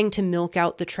trying to milk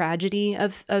out the tragedy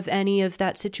of any of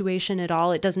that situation at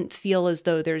all. It doesn't feel as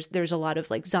though there's a lot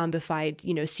of like zombified,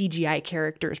 CGI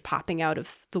characters popping out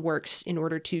of the works in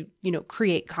order to,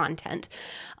 create content.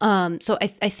 So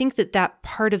I think that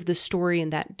part of the story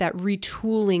and that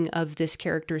retooling of this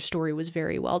character's story was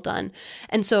very well done.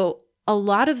 And so a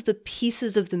lot of the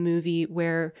pieces of the movie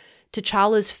where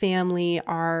T'Challa's family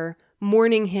are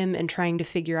mourning him and trying to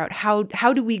figure out how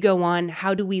do we go on?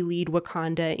 How do we lead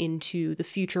Wakanda into the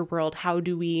future world? How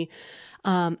do we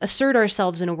assert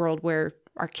ourselves in a world where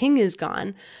our king is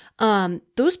gone?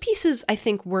 Those pieces, I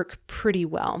think, work pretty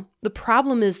well. The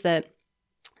problem is that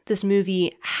this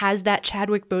movie has that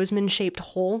Chadwick Boseman-shaped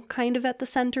hole kind of at the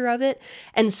center of it.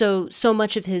 And so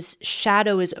much of his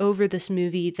shadow is over this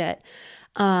movie that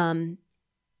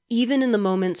even in the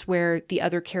moments where the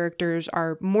other characters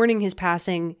are mourning his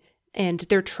passing and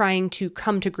they're trying to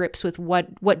come to grips with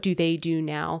what do they do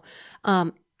now,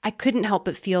 I couldn't help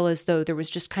but feel as though there was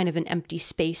just kind of an empty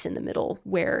space in the middle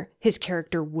where his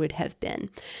character would have been.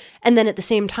 And then at the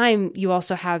same time, you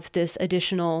also have this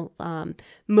additional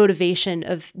motivation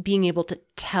of being able to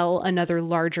tell another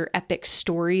larger epic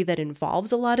story that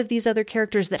involves a lot of these other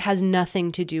characters that has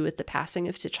nothing to do with the passing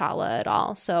of T'Challa at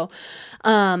all. So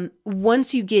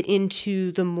once you get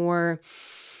into the more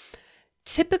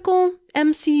typical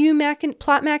MCU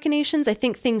plot machinations, I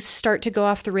think things start to go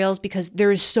off the rails because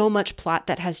there is so much plot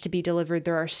that has to be delivered.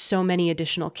 There are so many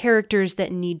additional characters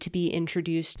that need to be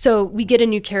introduced. So we get a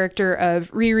new character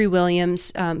of Riri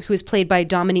Williams, who is played by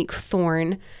Dominique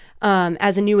Thorne,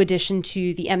 as a new addition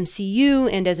to the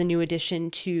MCU and as a new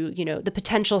addition to, the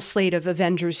potential slate of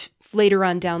Avengers later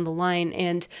on down the line.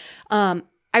 And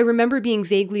I remember being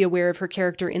vaguely aware of her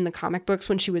character in the comic books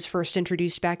when she was first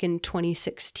introduced back in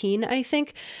 2016, I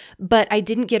think, but I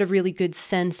didn't get a really good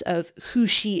sense of who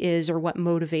she is or what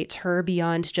motivates her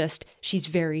beyond just she's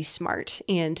very smart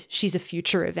and she's a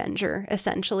future Avenger,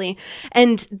 essentially.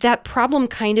 And that problem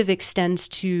kind of extends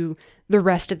to the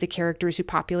rest of the characters who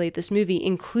populate this movie,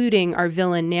 including our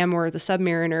villain Namor the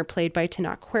Submariner, played by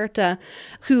Tenoch Huerta,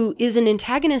 who is an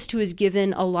antagonist who is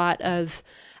given a lot of,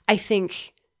 I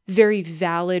think, very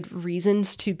valid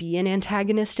reasons to be an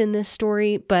antagonist in this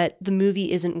story, but the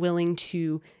movie isn't willing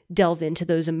to delve into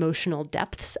those emotional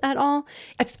depths at all.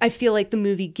 I feel like the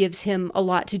movie gives him a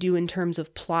lot to do in terms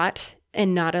of plot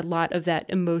and not a lot of that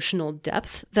emotional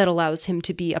depth that allows him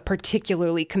to be a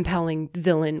particularly compelling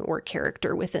villain or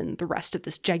character within the rest of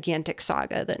this gigantic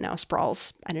saga that now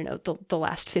sprawls, I don't know, the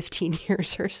last 15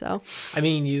 years or so. I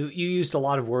mean, you used a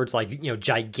lot of words like,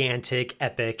 gigantic,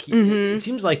 epic. Mm-hmm. It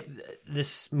seems like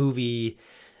this movie,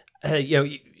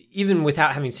 even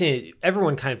without having seen it,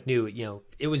 everyone kind of knew,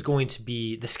 it was going to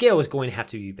be, the scale was going to have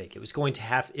to be big. It was going to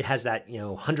have, it has that,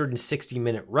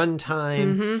 160-minute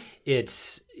runtime. Mm-hmm.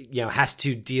 It's, has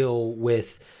to deal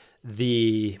with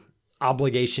the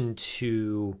obligation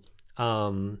to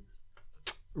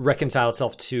reconcile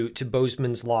itself to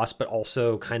Boseman's loss, but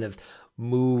also kind of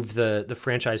move the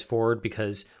franchise forward,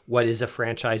 because what is a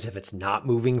franchise if it's not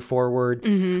moving forward?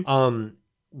 Mm-hmm.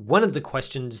 One of the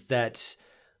questions that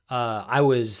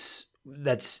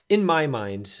that's in my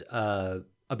mind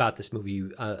about this movie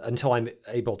until I'm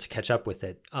able to catch up with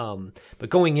it. But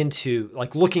going into,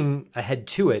 like, looking ahead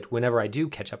to it, whenever I do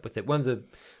catch up with it, one of the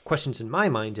questions in my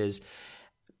mind is,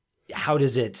 how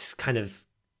does it kind of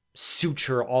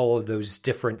suture all of those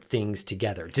different things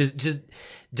together?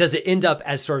 Does it end up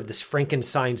as sort of this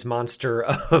Frankenstein's monster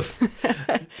of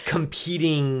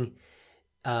competing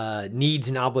needs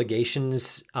and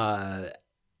obligations,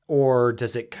 or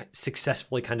does it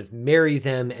successfully kind of marry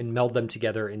them and meld them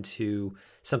together into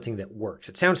something that works?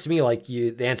 It sounds to me like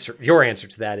your answer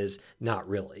to that is not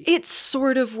really. It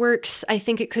sort of works. I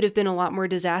think it could have been a lot more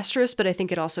disastrous, but I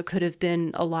think it also could have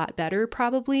been a lot better,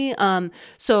 probably.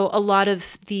 So a lot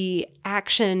of the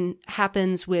action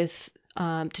happens with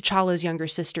T'Challa's younger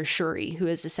sister, Shuri, who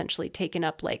has essentially taken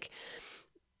up like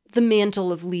the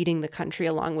mantle of leading the country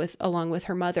along with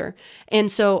her mother.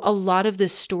 And so a lot of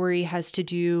this story has to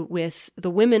do with the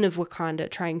women of Wakanda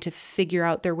trying to figure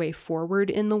out their way forward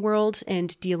in the world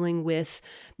and dealing with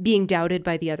being doubted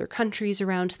by the other countries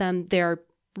around them. They're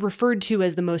referred to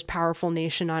as the most powerful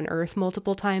nation on earth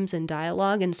multiple times in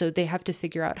dialogue. And so they have to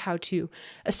figure out how to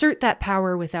assert that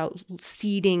power without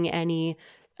ceding any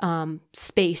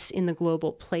space in the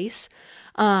global place.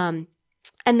 And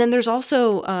then there's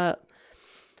also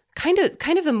kind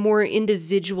of a more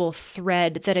individual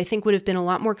thread that I think would have been a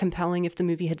lot more compelling if the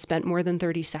movie had spent more than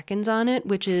 30 seconds on it,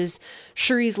 which is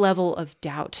Shuri's level of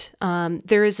doubt.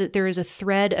 There is a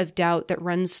thread of doubt that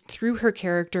runs through her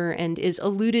character and is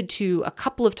alluded to a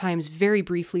couple of times very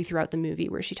briefly throughout the movie,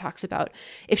 where she talks about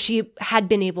if she had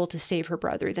been able to save her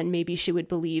brother, then maybe she would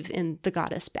believe in the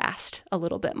goddess Bast a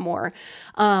little bit more.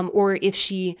 Or if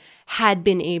she had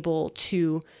been able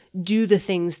to do the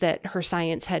things that her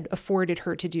science had afforded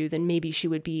her to do, then maybe she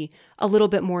would be a little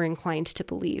bit more inclined to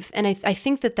believe. And I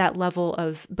think that level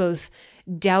of both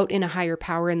doubt in a higher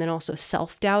power and then also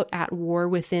self-doubt at war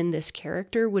within this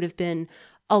character would have been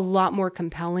a lot more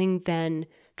compelling than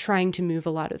trying to move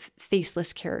a lot of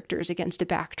faceless characters against a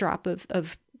backdrop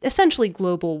of essentially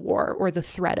global war or the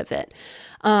threat of it.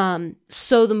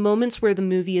 So the moments where the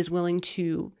movie is willing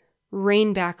to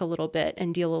rein back a little bit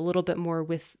and deal a little bit more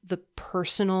with the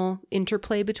personal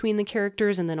interplay between the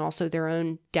characters and then also their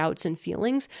own doubts and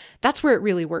feelings, that's where it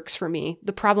really works for me.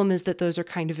 The problem is that those are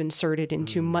kind of inserted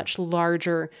into much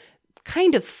larger,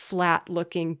 kind of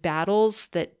flat-looking battles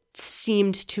that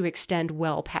seemed to extend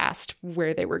well past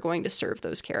where they were going to serve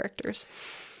those characters.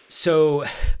 So,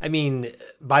 I mean,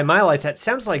 by my lights, that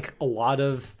sounds like a lot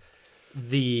of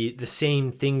the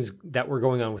same things that were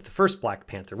going on with the first Black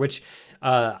Panther, which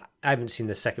I haven't seen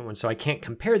the second one, so I can't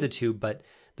compare the two, but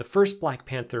the first Black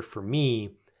Panther for me,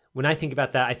 when I think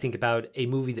about that, I think about a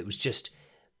movie that was just,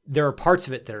 there are parts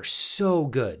of it that are so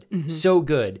good, so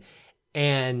good,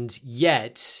 and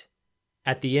yet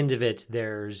at the end of it,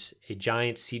 there's a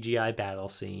giant CGI battle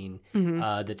scene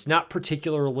that's not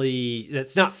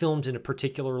filmed in a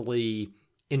particularly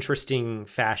interesting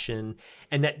fashion,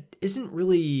 and that isn't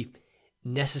really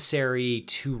necessary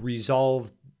to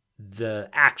resolve the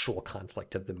actual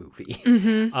conflict of the movie.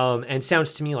 And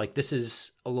sounds to me like this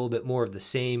is a little bit more of the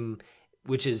same,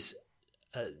 which is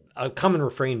a common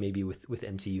refrain maybe with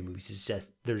MCU movies, is just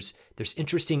there's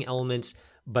interesting elements,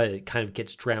 but it kind of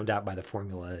gets drowned out by the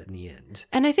formula in the end.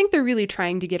 And I think they're really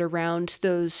trying to get around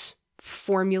those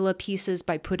formula pieces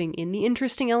by putting in the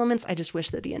interesting elements. I just wish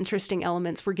that the interesting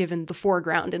elements were given the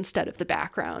foreground instead of the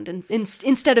background, and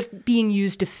instead of being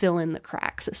used to fill in the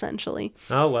cracks, essentially.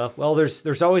 Oh, well,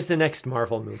 there's always the next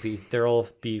Marvel movie. There'll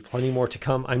be plenty more to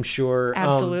come, I'm sure.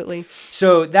 Absolutely.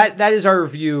 So that is our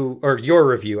review, or your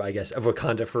review, I guess, of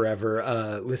Wakanda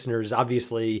Forever. Listeners,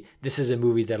 obviously, this is a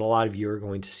movie that a lot of you are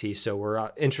going to see, so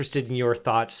we're interested in your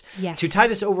thoughts. Yes. To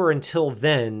tide us over until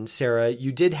then, Sarah,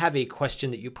 you did have a question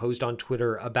that you posed on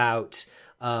Twitter about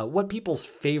what people's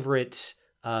favorite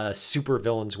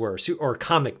supervillains were, or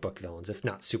comic book villains, if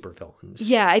not supervillains.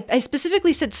 Yeah, I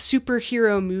specifically said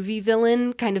superhero movie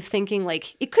villain, kind of thinking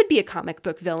like it could be a comic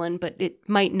book villain, but it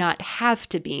might not have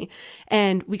to be.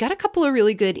 And we got a couple of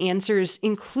really good answers,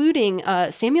 including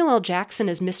Samuel L. Jackson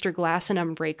as Mr. Glass in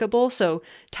Unbreakable, so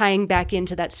tying back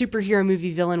into that superhero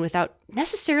movie villain without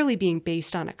necessarily being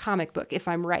based on a comic book, if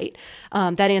I'm right.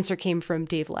 That answer came from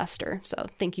Dave Lester. So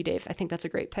thank you, Dave. I think that's a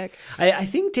great pick. I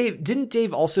think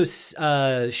Dave also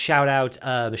shout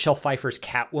out Michelle Pfeiffer's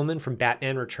Catwoman from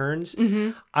Batman Returns.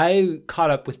 I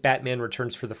caught up with Batman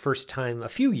Returns for the first time a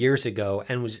few years ago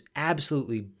and was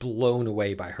absolutely blown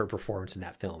away by her performance in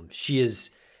that film. She is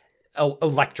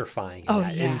electrifying in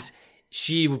that. Yeah. And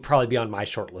she would probably be on my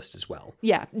short list as well.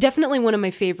 Yeah, definitely one of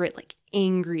my favorite,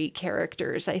 angry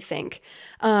characters, I think.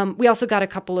 We also got a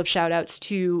couple of shout outs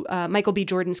to Michael B.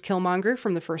 Jordan's Killmonger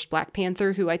from the first Black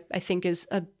Panther, who I think is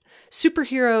a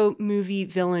superhero movie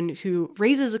villain who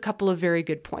raises a couple of very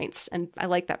good points, and I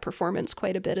like that performance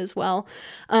quite a bit as well.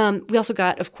 We also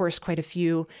got, of course, quite a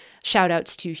few shout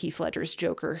outs to Heath Ledger's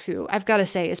Joker, who I've got to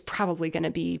say is probably going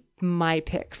to be my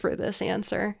pick for this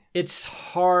answer. It's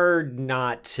hard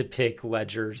not to pick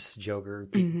Ledger's Joker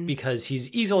because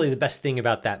he's easily the best thing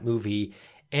about that movie,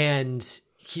 and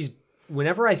he's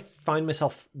whenever I find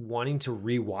myself wanting to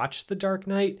rewatch The Dark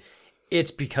Knight,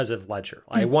 it's because of Ledger.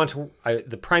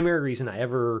 The primary reason I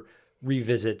ever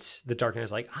revisit The Dark Knight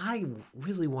is like, I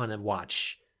really want to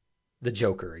watch the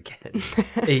Joker again.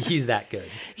 He's that good.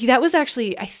 That was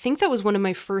actually, I think that was one of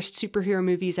my first superhero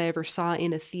movies I ever saw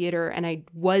in a theater, and I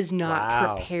was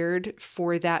not prepared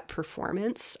for that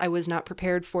performance. I was not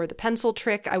prepared for the pencil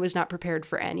trick. I was not prepared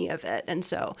for any of it. And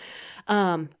so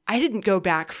I didn't go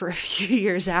back for a few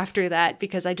years after that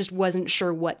because I just wasn't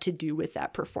sure what to do with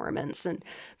that performance. And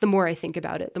the more I think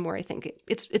about it, the more I think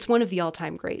it's one of the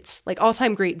all-time greats, like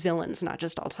all-time great villains, not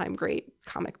just all-time great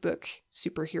comic book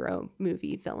superhero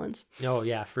movie villains. Oh,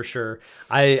 yeah, for sure.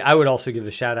 I would also give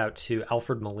a shout out to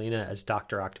Alfred Molina as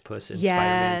Dr. Octopus in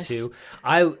Spider-Man 2.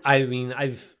 I mean,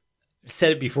 I've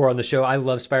said it before on the show. I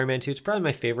love Spider-Man 2. It's probably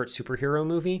my favorite superhero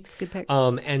movie. It's a good pick.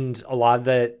 And a lot of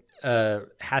that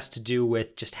has to do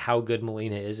with just how good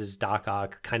Molina is as Doc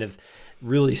Ock, kind of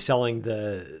really selling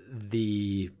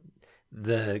the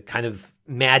kind of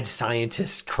mad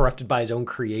scientist corrupted by his own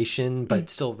creation, but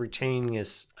still retaining a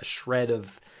shred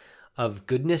of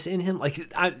goodness in him.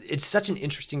 Like it's such an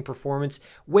interesting performance,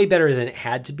 way better than it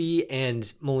had to be.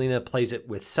 And Molina plays it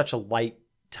with such a light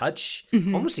touch,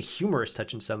 almost a humorous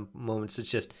touch in some moments.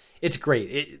 It's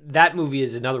great. That movie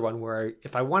is another one where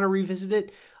if I want to revisit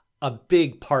it, a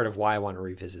big part of why I want to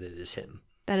revisit it is him.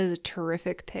 That is a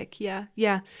terrific pick. Yeah.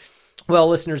 Yeah. Well,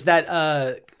 listeners, that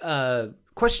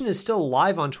question is still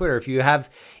live on Twitter. If you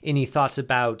have any thoughts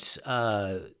about, some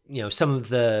of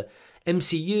the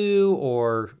MCU,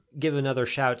 or give another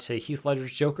shout to Heath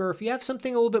Ledger's Joker. If you have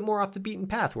something a little bit more off the beaten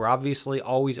path, we're obviously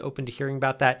always open to hearing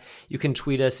about that. You can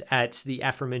tweet us at the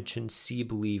aforementioned See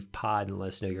Believe Pod and let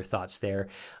us know your thoughts there.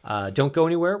 Don't go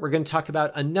anywhere. We're going to talk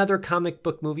about another comic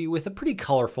book movie with a pretty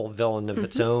colorful villain of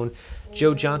its own,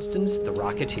 Joe Johnston's The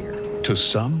Rocketeer. To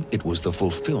some, it was the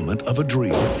fulfillment of a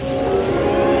dream.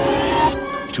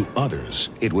 To others,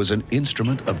 it was an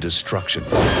instrument of destruction.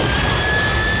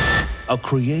 A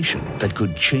creation that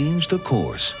could change the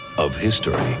course of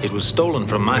history. It was stolen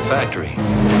from my factory.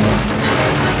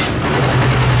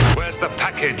 Where's the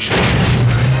package?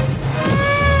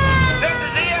 This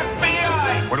is the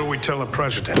FBI! What do we tell the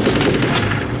president?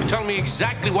 Tell me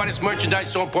exactly why this merchandise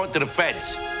is so important to the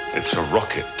feds. It's a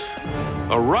rocket.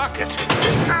 A rocket?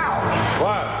 Ow!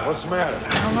 What? What's the matter?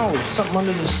 I don't know. There's something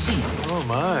under the seat. Oh,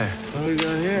 my. What do we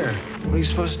got here? What are you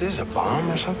supposed to do? Is it a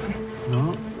bomb or something?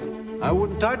 No. I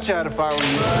wouldn't touch that if I were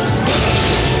you.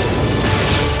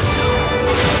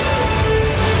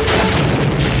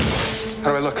 How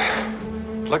do I look?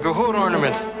 Like a hood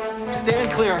ornament.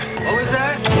 Stand clear. What was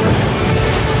that?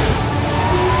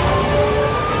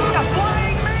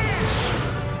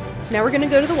 So now we're going to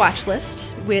go to the watch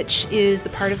list, which is the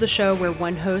part of the show where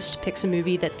one host picks a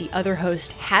movie that the other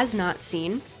host has not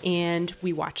seen, and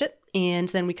we watch it. And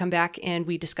then we come back and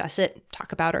we discuss it,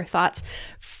 talk about our thoughts.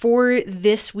 For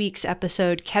this week's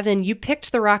episode, Kevin, you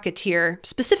picked The Rocketeer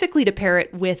specifically to pair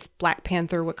it with Black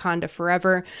Panther: Wakanda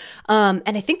Forever. And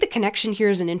I think the connection here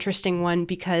is an interesting one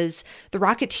because The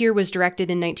Rocketeer was directed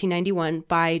in 1991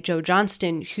 by Joe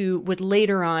Johnston, who would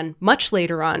later on, much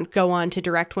later on, go on to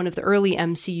direct one of the early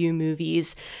MCU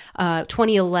movies,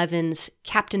 2011's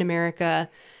Captain America: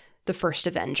 The First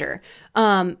Avenger.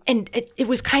 And it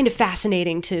was kind of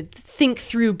fascinating to think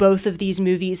through both of these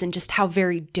movies and just how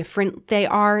very different they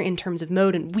are in terms of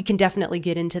mode, and we can definitely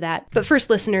get into that. But first,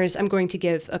 listeners, I'm going to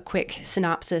give a quick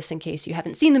synopsis in case you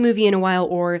haven't seen the movie in a while,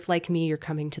 or like me, you're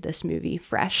coming to this movie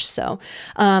fresh. So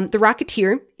The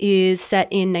Rocketeer is set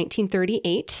in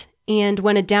 1938. And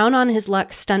when a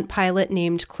down-on-his-luck stunt pilot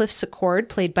named Cliff Secord,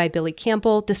 played by Billy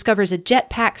Campbell, discovers a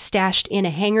jetpack stashed in a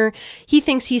hangar, he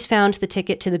thinks he's found the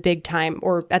ticket to the big time,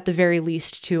 or at the very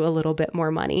least to a little bit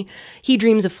more money. He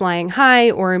dreams of flying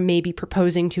high, or maybe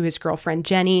proposing to his girlfriend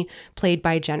Jenny, played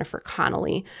by Jennifer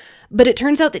Connelly. But it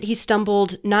turns out that he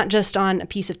stumbled not just on a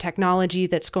piece of technology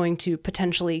that's going to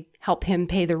potentially help him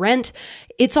pay the rent,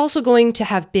 it's also going to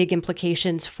have big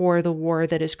implications for the war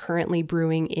that is currently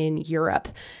brewing in Europe.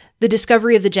 The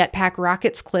discovery of the jetpack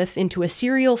rockets Cliff into a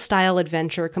serial-style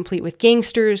adventure complete with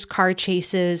gangsters, car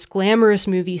chases, glamorous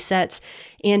movie sets,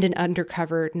 and an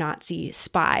undercover Nazi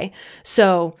spy.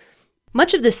 So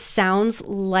much of this sounds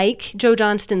like Joe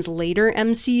Johnston's later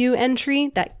MCU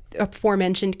entry, that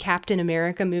aforementioned Captain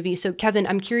America movie. So Kevin,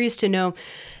 I'm curious to know,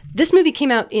 this movie came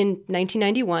out in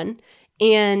 1991,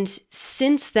 and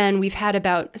since then, we've had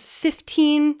about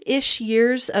 15-ish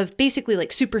years of basically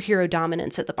like superhero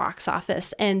dominance at the box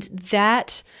office. And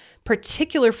that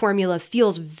particular formula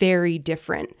feels very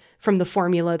different from the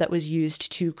formula that was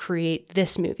used to create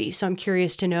this movie. So I'm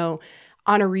curious to know,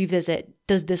 on a revisit,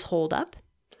 does this hold up?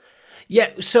 Yeah,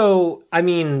 so, I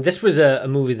mean, this was a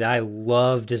movie that I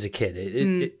loved as a kid.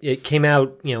 It came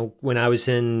out, when I was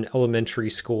in elementary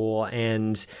school,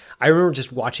 and I remember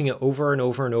just watching it over and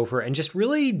over and over and just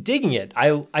really digging it.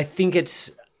 I think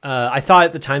it's, I thought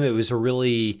at the time it was a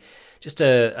really, just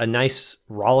a nice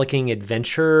rollicking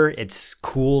adventure. It's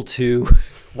cool to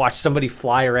watch somebody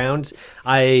fly around.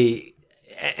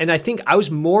 And I think I was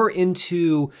more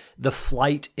into the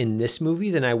flight in this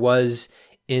movie than I was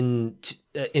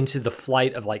into the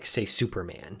flight of, like, say,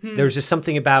 Superman. There's just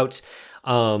something about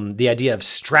the idea of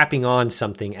strapping on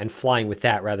something and flying with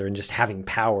that rather than just having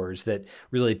powers that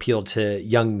really appealed to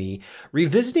young me.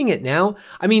 Revisiting it now,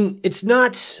 I mean, it's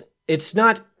not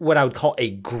what I would call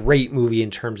a great movie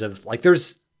in terms of, like,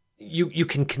 you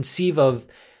can conceive of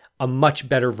a much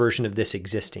better version of this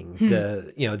existing.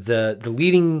 The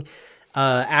leading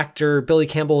actor Billy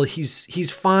Campbell,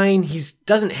 he's fine. He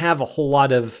doesn't have a whole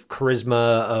lot of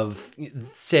charisma of,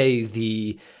 say,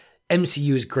 the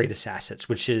MCU's greatest assets,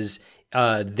 which is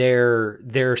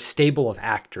their stable of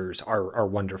actors are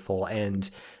wonderful, and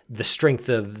the strength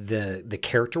of the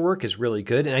character work is really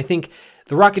good. And I think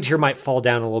The Rocketeer might fall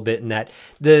down a little bit in that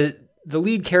the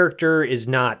lead character is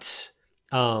not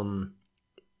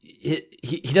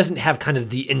he doesn't have kind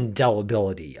of the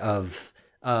indelibility of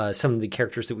some of the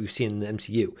characters that we've seen in the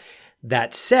MCU.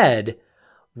 That said,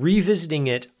 revisiting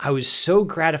it, I was so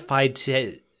gratified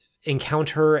to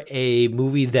encounter a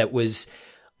movie that was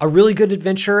a really good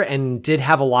adventure and did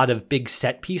have a lot of big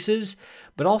set pieces,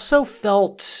 but also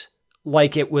felt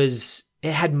like it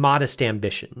had modest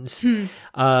ambitions.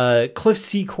 Cliff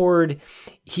Secord,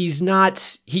 he's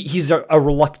a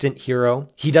reluctant hero.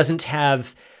 He doesn't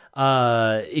have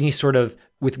any sort of,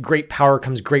 with great power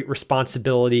comes great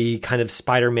responsibility kind of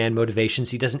Spider-Man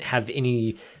motivations. He doesn't have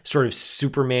any sort of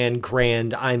Superman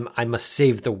grand, I must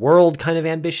save the world kind of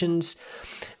ambitions.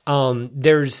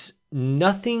 There's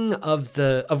nothing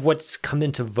of what's come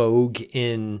into vogue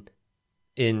in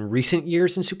recent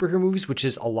years in superhero movies, which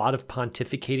is a lot of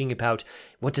pontificating about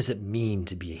what does it mean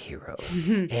to be a hero?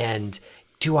 And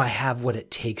do I have what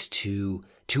it takes to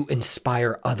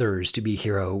inspire others to be a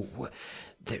hero?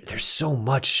 There's so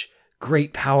much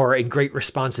great power and great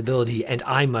responsibility, and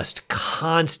I must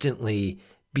constantly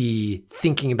be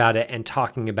thinking about it and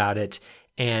talking about it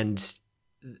and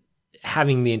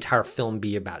having the entire film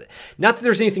be about it. Not that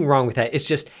there's anything wrong with that. It's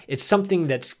just, it's something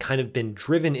that's kind of been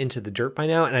driven into the dirt by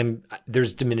now, and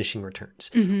there's diminishing returns.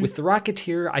 With The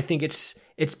Rocketeer, I think it's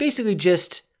basically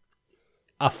just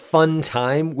a fun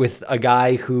time with a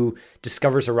guy who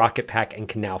discovers a rocket pack and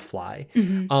can now fly.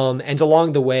 And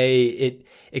along the way,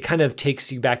 it kind of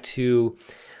takes you back to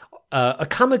a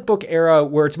comic book era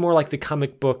where it's more like the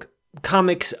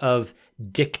comics of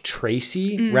Dick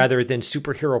Tracy rather than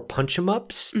superhero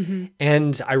punch-em-ups.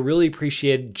 And I really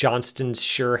appreciated Johnston's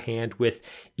sure hand with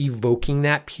evoking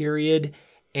that period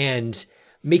and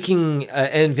making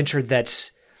an adventure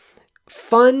that's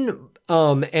fun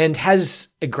and has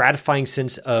a gratifying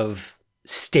sense of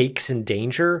stakes and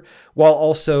danger, while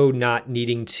also not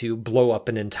needing to blow up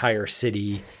an entire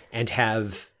city and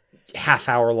have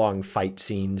half-hour-long fight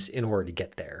scenes in order to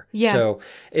get there. Yeah. So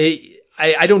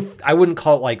I wouldn't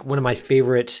call it like one of my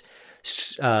favorite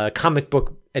comic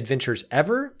book adventures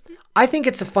ever. I think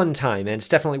it's a fun time, and it's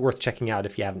definitely worth checking out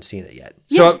if you haven't seen it yet.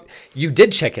 Yeah. So you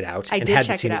did check it out and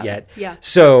hadn't seen it yet. Yeah.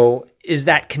 So is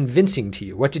that convincing to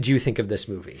you? What did you think of this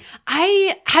movie?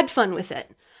 I had fun with it.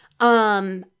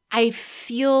 I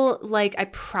feel like I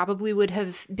probably would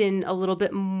have been a little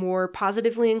bit more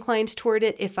positively inclined toward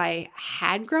it if I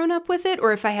had grown up with it,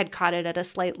 or if I had caught it at a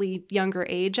slightly younger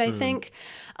age, I think.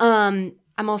 I'm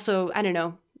also, I don't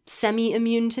know,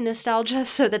 semi-immune to nostalgia,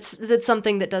 so that's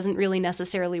something that doesn't really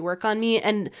necessarily work on me.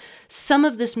 And some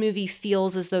of this movie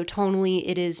feels as though tonally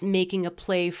it is making a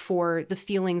play for the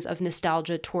feelings of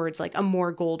nostalgia towards like a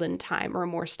more golden time or a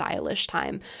more stylish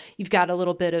time. You've got a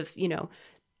little bit of,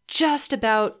 just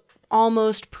about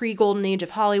almost pre-golden age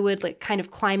of Hollywood, like kind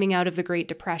of climbing out of the Great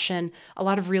Depression. A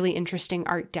lot of really interesting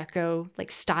Art Deco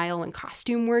like style and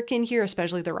costume work in here,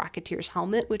 especially the Rocketeer's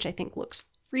helmet, which I think looks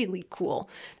really cool.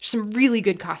 There's some really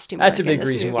good costume work. That's a big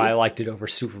reason why I liked it over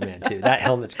Superman too. That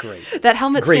helmet's great. That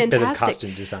helmet's great fantastic. Bit of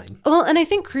costume design. Well, and I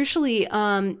think crucially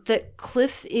that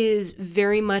Cliff is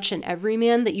very much an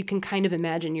everyman that you can kind of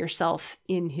imagine yourself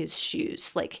in his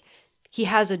shoes. Like, he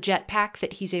has a jetpack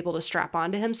that he's able to strap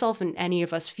onto himself, and any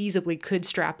of us feasibly could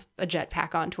strap a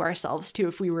jetpack onto ourselves too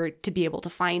if we were to be able to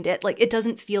find it. Like, it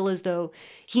doesn't feel as though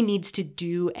he needs to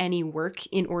do any work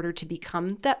in order to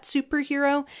become that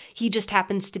superhero. He just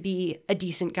happens to be a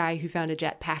decent guy who found a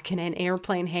jetpack in an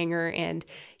airplane hangar, and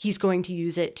he's going to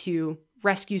use it to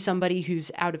rescue somebody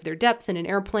who's out of their depth in an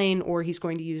airplane, or he's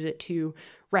going to use it to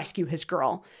rescue his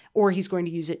girl, or he's going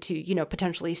to use it to, you know,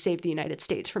 potentially save the United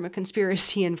States from a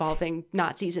conspiracy involving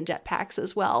Nazis and jetpacks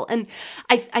as well. And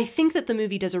I think that the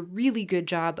movie does a really good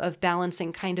job of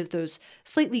balancing kind of those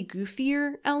slightly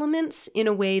goofier elements in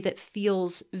a way that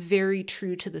feels very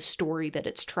true to the story that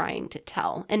it's trying to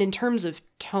tell. And in terms of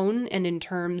tone and in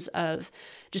terms of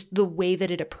just the way that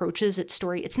it approaches its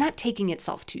story, it's not taking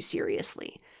itself too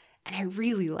seriously. And I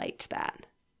really liked that.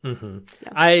 Mm-hmm.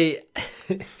 Yeah.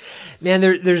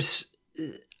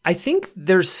 I think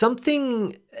there's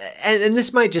something, and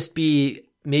this might just be,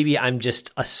 maybe I'm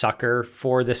just a sucker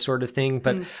for this sort of thing,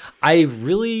 but I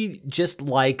really just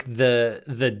like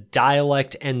the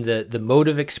dialect and the mode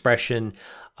of expression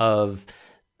of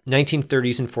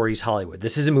 1930s and 40s Hollywood.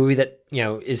 This is a movie that, you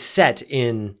know, is set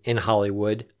in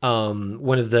Hollywood.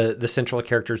 One of the central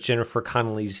characters, Jennifer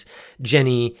Connelly's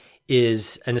Jenny,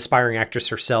 is an aspiring actress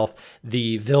herself.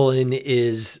 The villain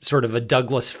is sort of a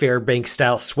Douglas Fairbanks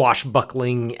style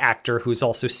swashbuckling actor who's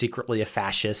also secretly a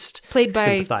fascist played by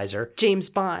sympathizer. James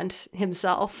Bond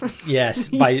himself. Yes,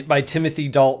 by Timothy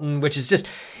Dalton, which is just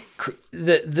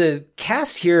the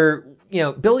cast here. You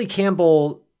know, Billy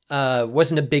Campbell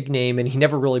wasn't a big name, and he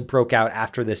never really broke out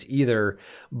after this either.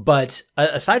 But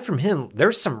aside from him,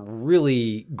 there's some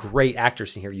really great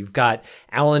actors in here. You've got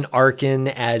Alan Arkin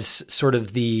as sort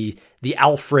of the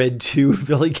Alfred to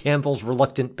Billy Campbell's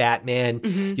reluctant Batman.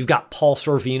 Mm-hmm. You've got Paul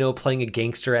Sorvino playing a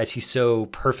gangster, as he so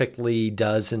perfectly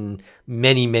does in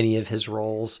many, many of his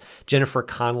roles. Jennifer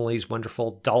Connelly's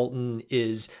wonderful. Dalton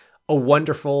is a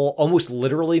wonderful, almost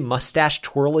literally mustache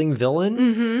twirling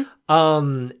villain.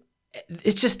 Mm-hmm.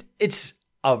 It's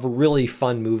a really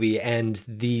fun movie, and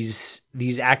these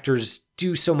actors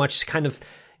do so much to kind of,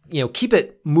 you know, keep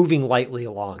it moving lightly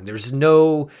along. There's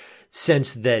no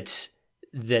sense that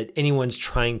anyone's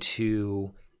trying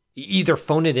to either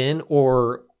phone it in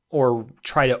or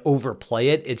try to overplay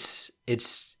it.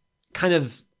 It's kind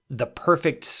of the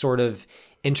perfect sort of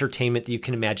entertainment that you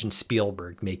can imagine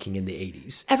Spielberg making in the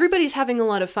 80s. Everybody's having a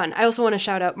lot of fun. I also want to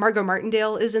shout out Margot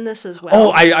Martindale is in this as well.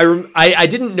 Oh, I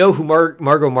didn't know who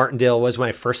Margot Martindale was when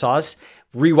I first saw us.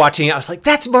 Rewatching it, I was like,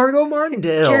 that's Margot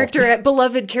Martindale.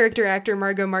 Beloved character actor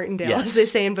Margot Martindale, yes, as they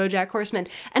say in BoJack Horseman.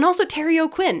 And also Terry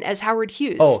O'Quinn as Howard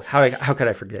Hughes. Oh, how could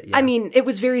I forget? Yeah. I mean, it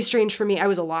was very strange for me. I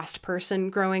was a Lost person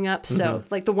growing up. So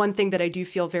like the one thing that I do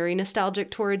feel very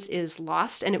nostalgic towards is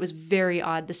Lost. And it was very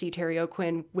odd to see Terry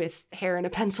O'Quinn with hair and a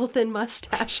pencil-thin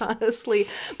mustache, honestly.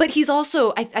 But he's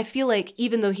also, I feel like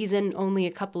even though he's in only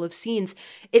a couple of scenes,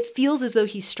 it feels as though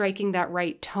he's striking that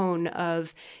right tone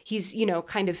of, he's, you know,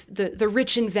 kind of the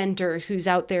rich inventor who's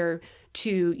out there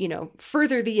to, you know,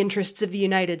 further the interests of the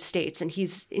United States. And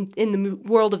he's in the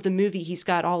world of the movie, he's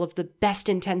got all of the best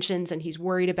intentions, and he's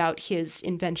worried about his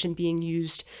invention being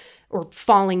used or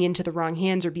falling into the wrong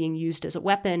hands or being used as a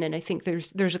weapon. And I think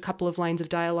there's a couple of lines of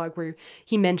dialogue where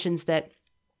he mentions that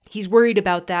he's worried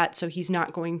about that, so he's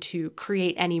not going to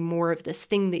create any more of this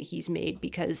thing that he's made,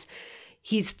 because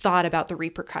he's thought about the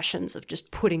repercussions of just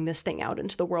putting this thing out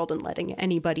into the world and letting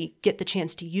anybody get the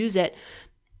chance to use it.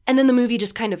 And then the movie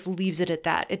just kind of leaves it at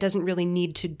that. It doesn't really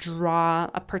need to draw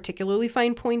a particularly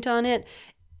fine point on it.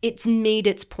 It's made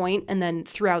its point, and then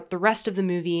throughout the rest of the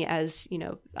movie, as you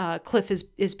know, Cliff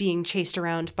is being chased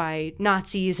around by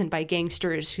Nazis and by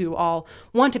gangsters who all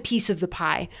want a piece of the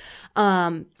pie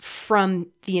from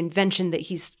the invention that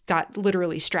he's got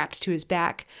literally strapped to his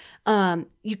back.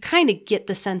 You kind of get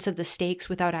the sense of the stakes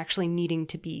without actually needing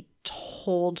to be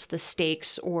told the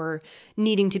stakes or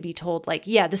needing to be told, like,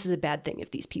 yeah, this is a bad thing if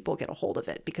these people get a hold of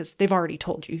it, because they've already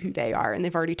told you who they are and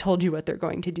they've already told you what they're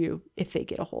going to do if they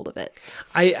get a hold of it.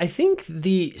 I think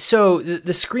the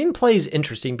screenplay is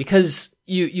interesting because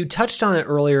you touched on it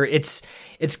earlier. It's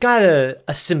got a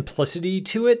simplicity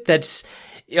to it that's,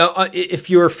 you know, if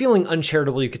you're feeling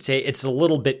uncharitable, you could say it's a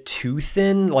little bit too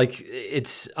thin. Like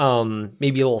it's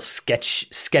maybe a little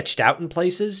sketched out in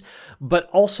places, but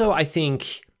also I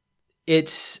think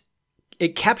it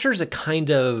captures a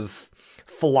kind of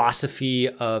philosophy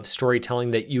of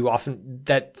storytelling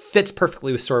that fits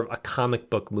perfectly with sort of a comic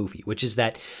book movie, which is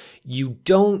that you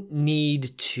don't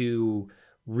need to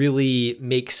really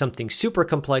make something super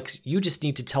complex. You just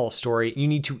need to tell a story. You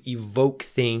need to evoke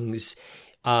things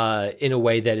in a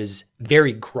way that is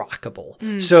very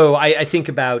grokkable. So I think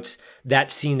about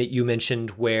that scene that you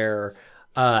mentioned where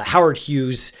Howard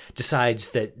Hughes decides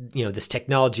that, you know, this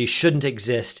technology shouldn't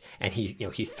exist, and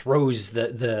he throws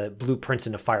the blueprints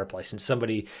in a fireplace, and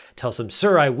somebody tells him,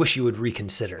 "Sir, I wish you would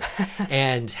reconsider."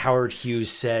 And Howard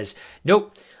Hughes says,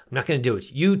 "Nope, I'm not going to do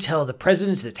it. You tell the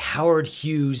president that Howard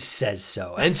Hughes says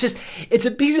so." And it's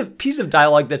a piece of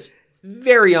dialogue that's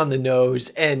very on the nose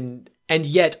and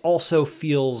yet also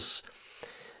feels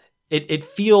it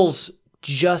feels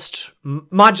just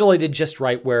modulated just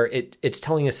right, where it's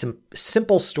telling a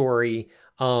simple story,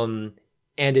 and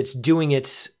it's doing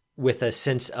it with a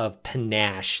sense of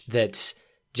panache that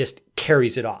just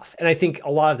carries it off. And I think a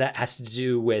lot of that has to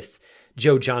do with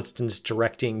Joe Johnston's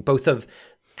directing, both of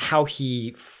how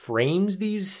he frames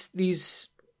these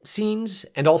scenes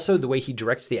and also the way he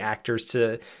directs the actors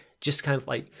to just kind of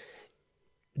like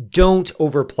don't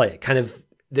overplay it. Kind of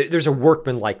there's a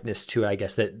workmanlikeness to it, I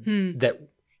guess, that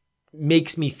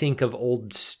makes me think of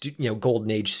old golden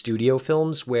age studio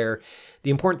films, where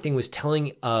the important thing was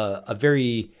telling a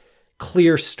very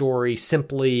clear story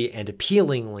simply and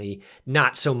appealingly,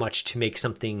 not so much to make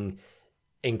something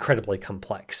incredibly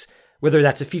complex. Whether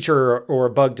that's a feature or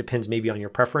a bug depends maybe on your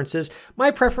preferences.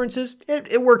 My preferences,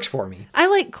 it works for me. I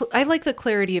like the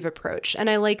clarity of approach, and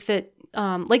I like that,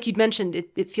 like you'd mentioned,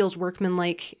 it feels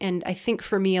workmanlike, and I think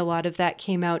for me a lot of that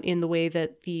came out in the way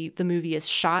that the movie is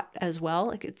shot as well.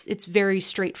 Like it's very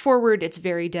straightforward, it's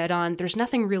very dead on. There's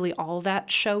nothing really all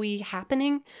that showy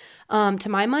happening, to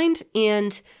my mind,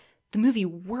 and the movie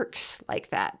works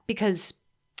like that because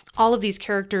all of these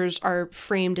characters are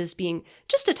framed as being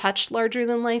just a touch larger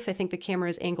than life. I think the camera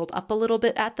is angled up a little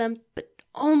bit at them, but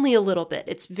only a little bit.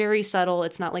 It's very subtle.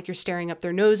 It's not like you're staring up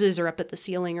their noses or up at the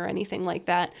ceiling or anything like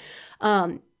that.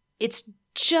 It's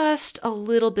just a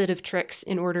little bit of tricks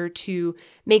in order to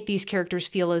make these characters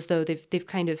feel as though they've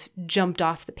kind of jumped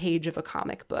off the page of a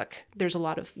comic book. There's a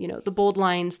lot of, the bold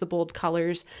lines, the bold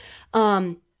colors,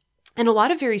 and a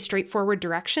lot of very straightforward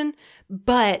direction,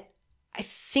 but I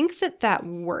think that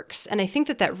works. And I think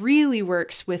that really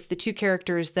works with the two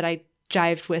characters that I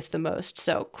jived with the most.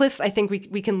 So Cliff, I think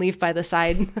we can leave by the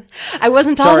side. I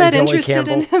wasn't all that interested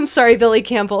in him. Sorry, Billy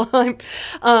Campbell.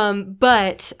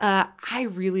 But I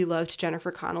really loved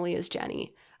Jennifer Connelly as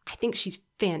Jenny. I think she's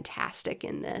fantastic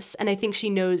in this. And I think she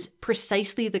knows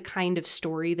precisely the kind of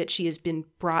story that she has been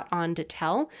brought on to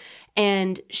tell.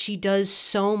 And she does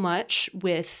so much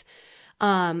with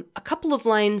a couple of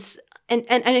lines. And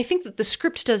I think that the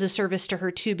script does a service to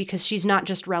her too, because she's not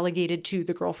just relegated to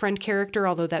the girlfriend character,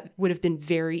 although that would have been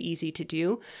very easy to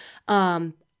do.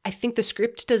 I think the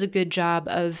script does a good job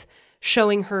of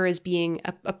showing her as being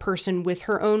a person with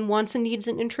her own wants and needs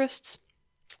and interests,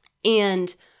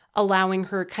 and allowing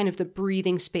her kind of the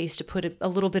breathing space to put a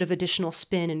little bit of additional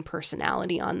spin and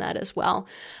personality on that as well.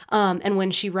 And when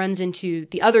she runs into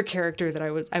the other character that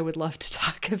I would love to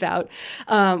talk about,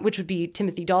 which would be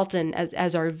Timothy Dalton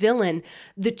as our villain,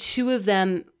 the two of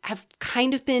them have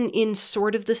kind of been in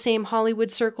sort of the same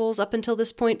Hollywood circles up until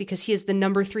this point, because he is the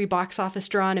number 3 box office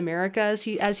draw in America, as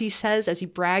he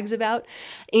brags about.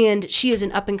 And she is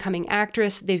an up and coming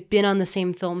actress. They've been on the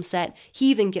same film set.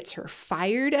 He even gets her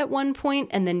fired at one point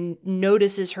and then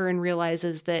notices her and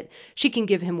realizes that she can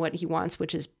give him what he wants,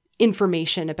 which is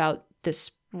information about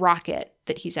this rocket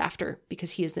that he's after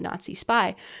because he is the Nazi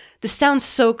spy. This sounds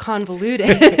so convoluted.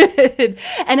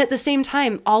 And at the same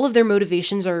time, all of their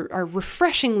motivations are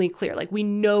refreshingly clear. Like, we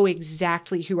know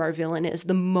exactly who our villain is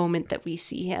the moment that we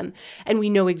see him. And we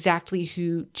know exactly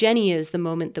who Jenny is the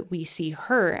moment that we see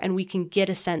her. And we can get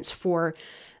a sense for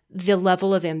the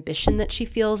level of ambition that she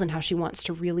feels and how she wants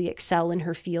to really excel in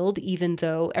her field, even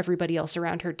though everybody else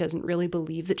around her doesn't really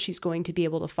believe that she's going to be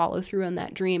able to follow through on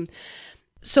that dream.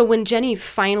 So when Jenny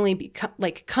finally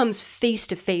comes face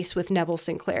to face with Neville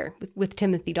Sinclair, with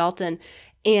Timothy Dalton,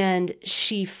 and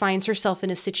she finds herself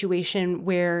in a situation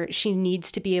where she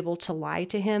needs to be able to lie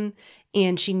to him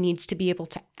and she needs to be able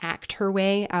to act her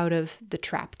way out of the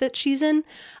trap that she's in,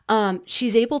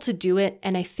 she's able to do it.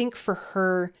 And I think for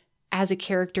her as a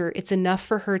character, it's enough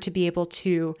for her to be able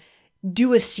to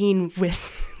do a scene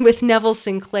with Neville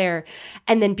Sinclair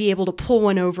and then be able to pull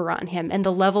one over on him, and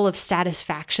the level of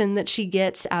satisfaction that she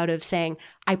gets out of saying,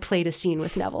 I played a scene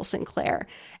with Neville Sinclair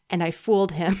and I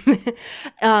fooled him.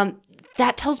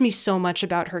 That tells me so much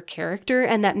about her character,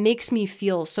 and that makes me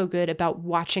feel so good about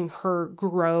watching her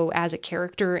grow as a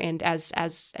character and as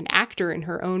an actor in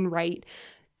her own right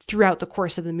throughout the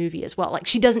course of the movie as well. Like,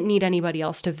 she doesn't need anybody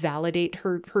else to validate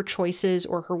her choices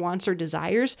or her wants or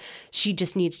desires. She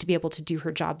just needs to be able to do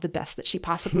her job the best that she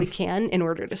possibly can in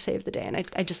order to save the day. And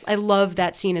I love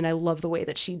that scene, and I love the way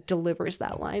that she delivers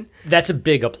that line. That's a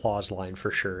big applause line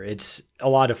for sure. It's a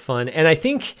lot of fun. And I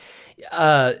think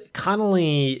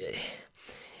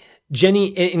Jenny,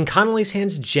 in Connelly's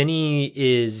hands, Jenny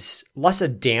is less a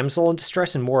damsel in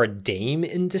distress and more a dame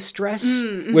in distress,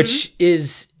 which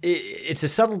it's a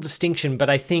subtle distinction, but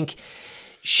I think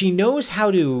she knows how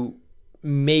to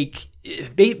make,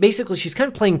 basically she's kind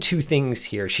of playing two things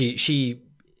here. She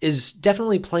is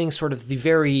definitely playing sort of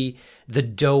the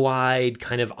doe-eyed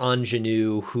kind of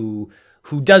ingenue who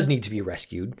does need to be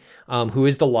rescued, who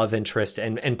is the love interest,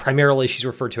 and primarily she's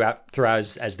referred to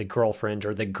throughout as the girlfriend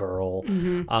or the girl,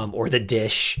 or the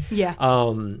dish. Yeah.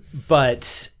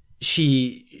 But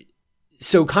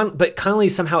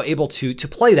Connelly's somehow able to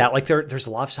play that. Like there's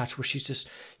a lot of shots where she's just,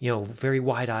 very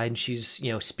wide-eyed and she's,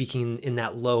 speaking in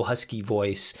that low husky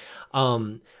voice.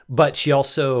 But she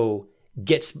also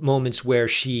gets moments where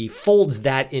she folds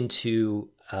that into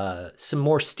some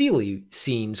more steely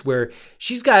scenes where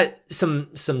she's got some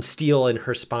steel in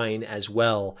her spine as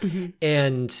well.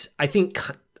 And I think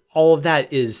all of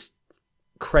that is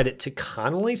credit to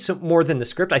Connelly, so more than the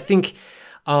script. I think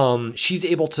she's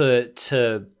able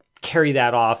to carry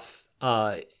that off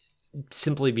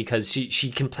simply because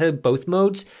she can play both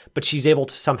modes, but she's able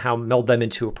to somehow meld them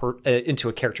into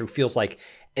a character who feels like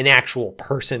an actual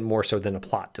person more so than a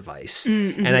plot device.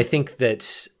 And I think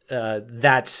that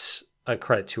that's a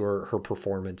credit to her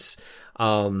performance.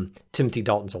 Timothy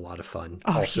Dalton's a lot of fun.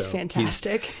 Oh, also. He's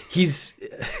fantastic. He's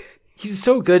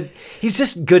so good. He's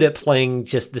just good at playing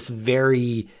just this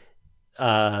very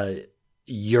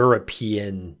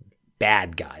European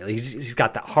bad guy. He's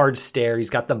got that hard stare.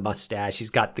 He's got the mustache. He's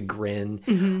got the grin.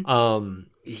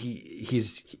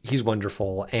 He's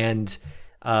wonderful. And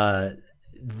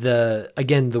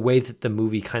the way that the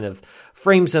movie kind of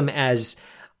frames him as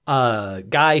a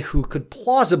guy who could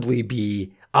plausibly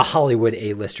be a Hollywood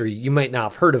A-lister. You might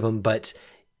not have heard of him, but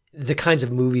the kinds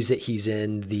of movies that he's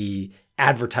in, the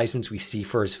advertisements we see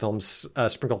for his films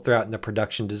sprinkled throughout in the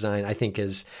production design, I think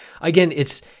is, again,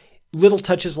 it's little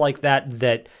touches like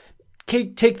that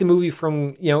take the movie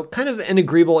from, kind of an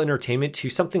agreeable entertainment to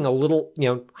something a little,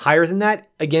 higher than that.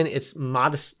 Again, it's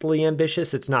modestly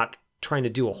ambitious. It's not trying to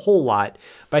do a whole lot,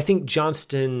 but I think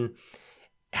Johnston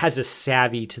has a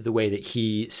savvy to the way that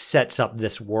he sets up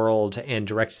this world and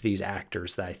directs these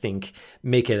actors that I think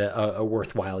make it a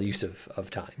worthwhile use of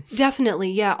time.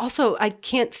 Definitely, yeah. Also, I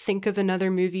can't think of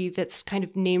another movie that's kind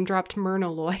of name-dropped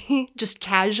Myrna Loy just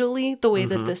casually the way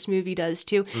that this movie does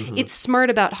too. It's smart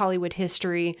about Hollywood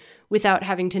history without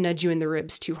having to nudge you in the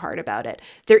ribs too hard about it.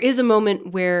 There is a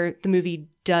moment where the movie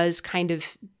does kind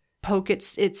of poke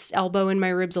its elbow in my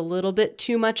ribs a little bit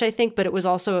too much, I think, but it was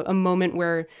also a moment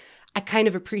where I kind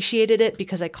of appreciated it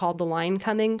because I called the line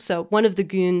coming. So one of the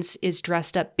goons is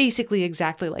dressed up basically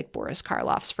exactly like Boris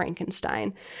Karloff's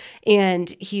Frankenstein. And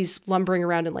he's lumbering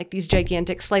around in like these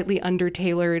gigantic, slightly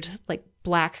under-tailored, like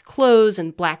black clothes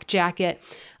and black jacket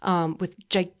with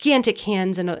gigantic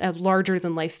hands and a larger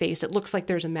than life face. It looks like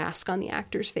there's a mask on the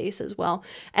actor's face as well.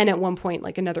 And at one point,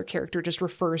 like another character just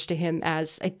refers to him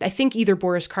as, I think either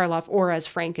Boris Karloff or as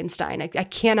Frankenstein. I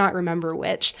cannot remember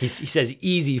which. He says,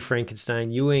 "Easy,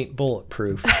 Frankenstein, you ain't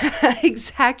bulletproof."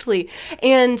 Exactly.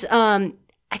 And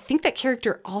I think that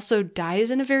character also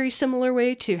dies in a very similar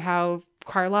way to how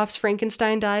Karloff's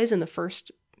Frankenstein dies in the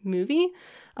first movie.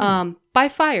 By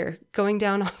fire, going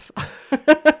down off.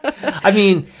 I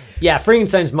mean, yeah,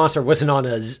 Frankenstein's monster wasn't on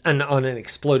an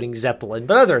exploding Zeppelin,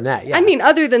 but other than that, yeah.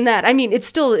 It's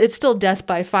still death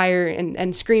by fire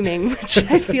and screaming, which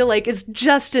I feel like is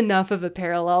just enough of a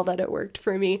parallel that it worked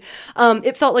for me.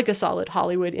 It felt like a solid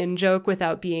Hollywood in-joke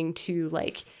without being too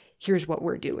like, here's what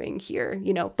we're doing here.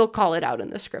 They'll call it out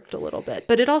in the script a little bit,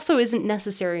 but it also isn't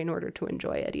necessary in order to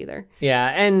enjoy it either. Yeah,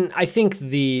 and I think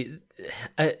there's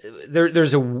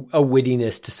a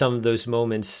wittiness to some of those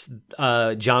moments.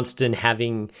 Johnston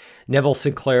having Neville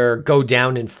Sinclair go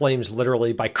down in flames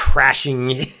literally by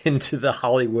crashing into the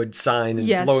Hollywood sign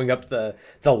and blowing up the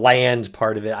land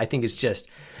part of it. I think it's just,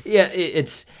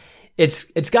 it's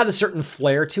got a certain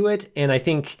flair to it. And I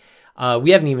think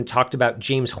we haven't even talked about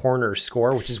James Horner's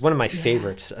score, which is one of my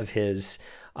favorites of his.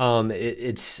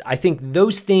 I think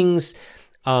those things,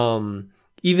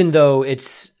 even though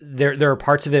there are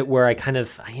parts of it where I kind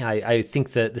of, I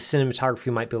think that the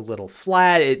cinematography might be a little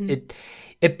flat.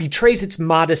 It betrays its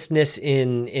modestness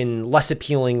in less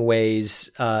appealing ways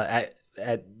at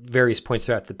various points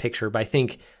throughout the picture. But I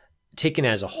think taken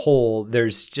as a whole,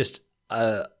 there's just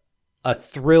a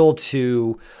thrill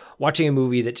to watching a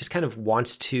movie that just kind of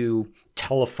wants to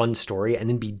tell a fun story and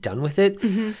then be done with it.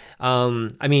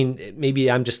 I mean, maybe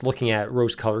I'm just looking at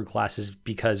rose-colored glasses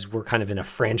because we're kind of in a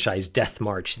franchise death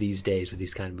march these days with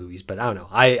these kind of movies. But I don't know.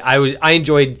 I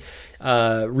enjoyed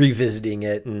revisiting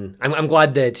it, and I'm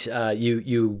glad that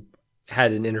you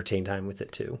had an entertaining time with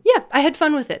it too. Yeah, I had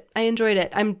fun with it. I enjoyed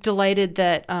it. I'm delighted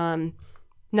that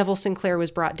Neville Sinclair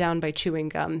was brought down by chewing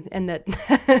gum, and that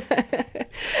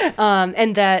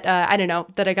I don't know,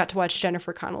 that I got to watch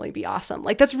Jennifer Connelly be awesome.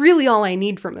 Like, that's really all I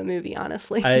need from a movie,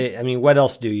 honestly. I mean, what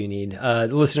else do you need?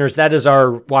 Listeners, that is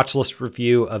our watch list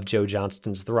review of Joe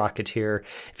Johnston's The Rocketeer.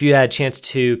 If you had a chance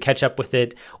to catch up with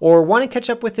it or want to catch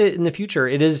up with it in the future,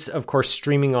 it is, of course,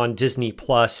 streaming on Disney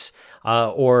Plus.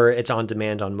 Or it's on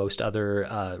demand on most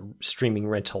other streaming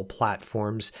rental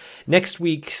platforms. Next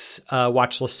week's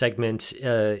watch list segment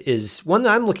is one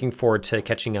that I'm looking forward to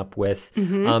catching up with,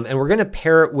 and we're going to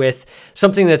pair it with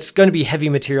something that's going to be heavy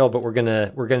material, but we're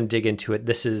gonna dig into it.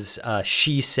 This is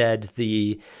She Said,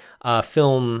 the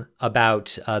film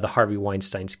about the Harvey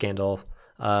Weinstein scandal.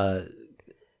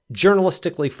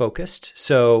 Journalistically focused.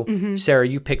 So, Sarah,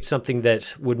 you picked something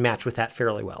that would match with that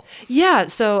fairly well. Yeah,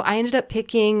 so I ended up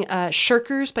picking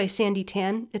Shirkers by Sandy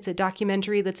Tan. It's a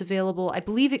documentary that's available, I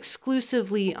believe,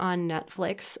 exclusively on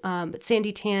Netflix. But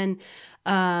Sandy Tan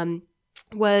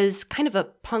was kind of a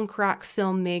punk rock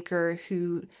filmmaker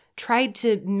who tried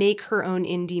to make her own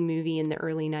indie movie in the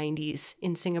early 90s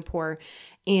in Singapore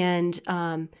and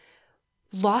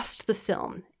lost the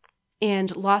film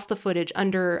and lost the footage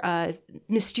under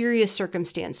mysterious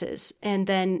circumstances. And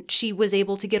then she was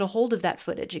able to get a hold of that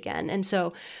footage again. And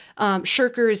so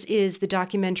Shirkers is the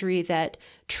documentary that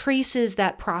traces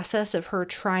that process of her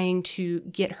trying to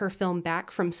get her film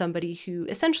back from somebody who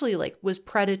essentially was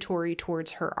predatory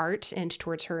towards her art and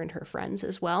towards her and her friends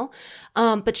as well.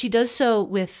 But she does so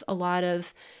with a lot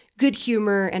of good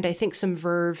humor and I think some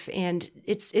verve. And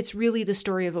it's really the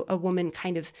story of a woman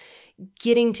kind of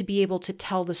getting to be able to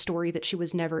tell the story that she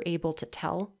was never able to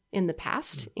tell in the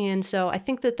past. And so I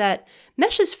think that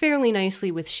meshes fairly nicely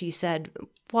with She Said,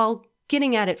 while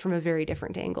getting at it from a very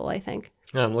different angle, I think.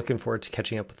 I'm looking forward to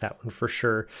catching up with that one for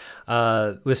sure.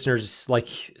 Listeners, like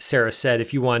Sarah said,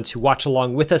 if you want to watch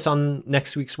along with us on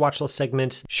next week's watch list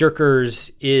segment,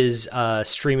 Shirkers is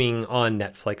streaming on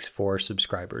Netflix for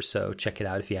subscribers, so check it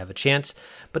out if you have a chance.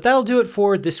 But that'll do it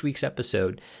for this week's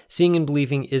episode. Seeing and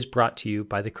Believing is brought to you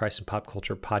by the Christ and Pop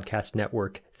Culture Podcast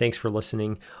Network. Thanks for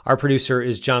listening. Our producer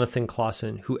is Jonathan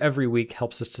Clausen, who every week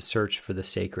helps us to search for the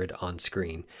sacred on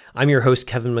screen. I'm your host,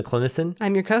 Kevin McLenithan.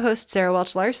 I'm your co-host, Sarah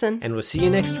Welch Larson. And we'll see you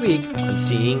next week on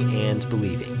Seeing and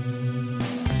Believing.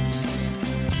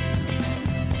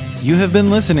 You have been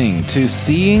listening to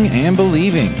Seeing and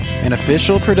Believing, an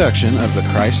official production of the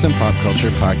Christ and Pop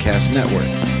Culture Podcast Network.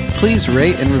 Please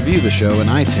rate and review the show in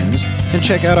iTunes and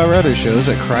check out our other shows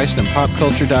at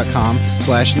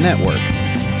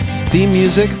christandpopculture.com/network. Theme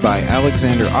music by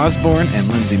Alexander Osborne and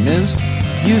Lindsay Miz,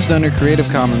 used under Creative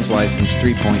Commons License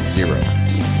 3.0.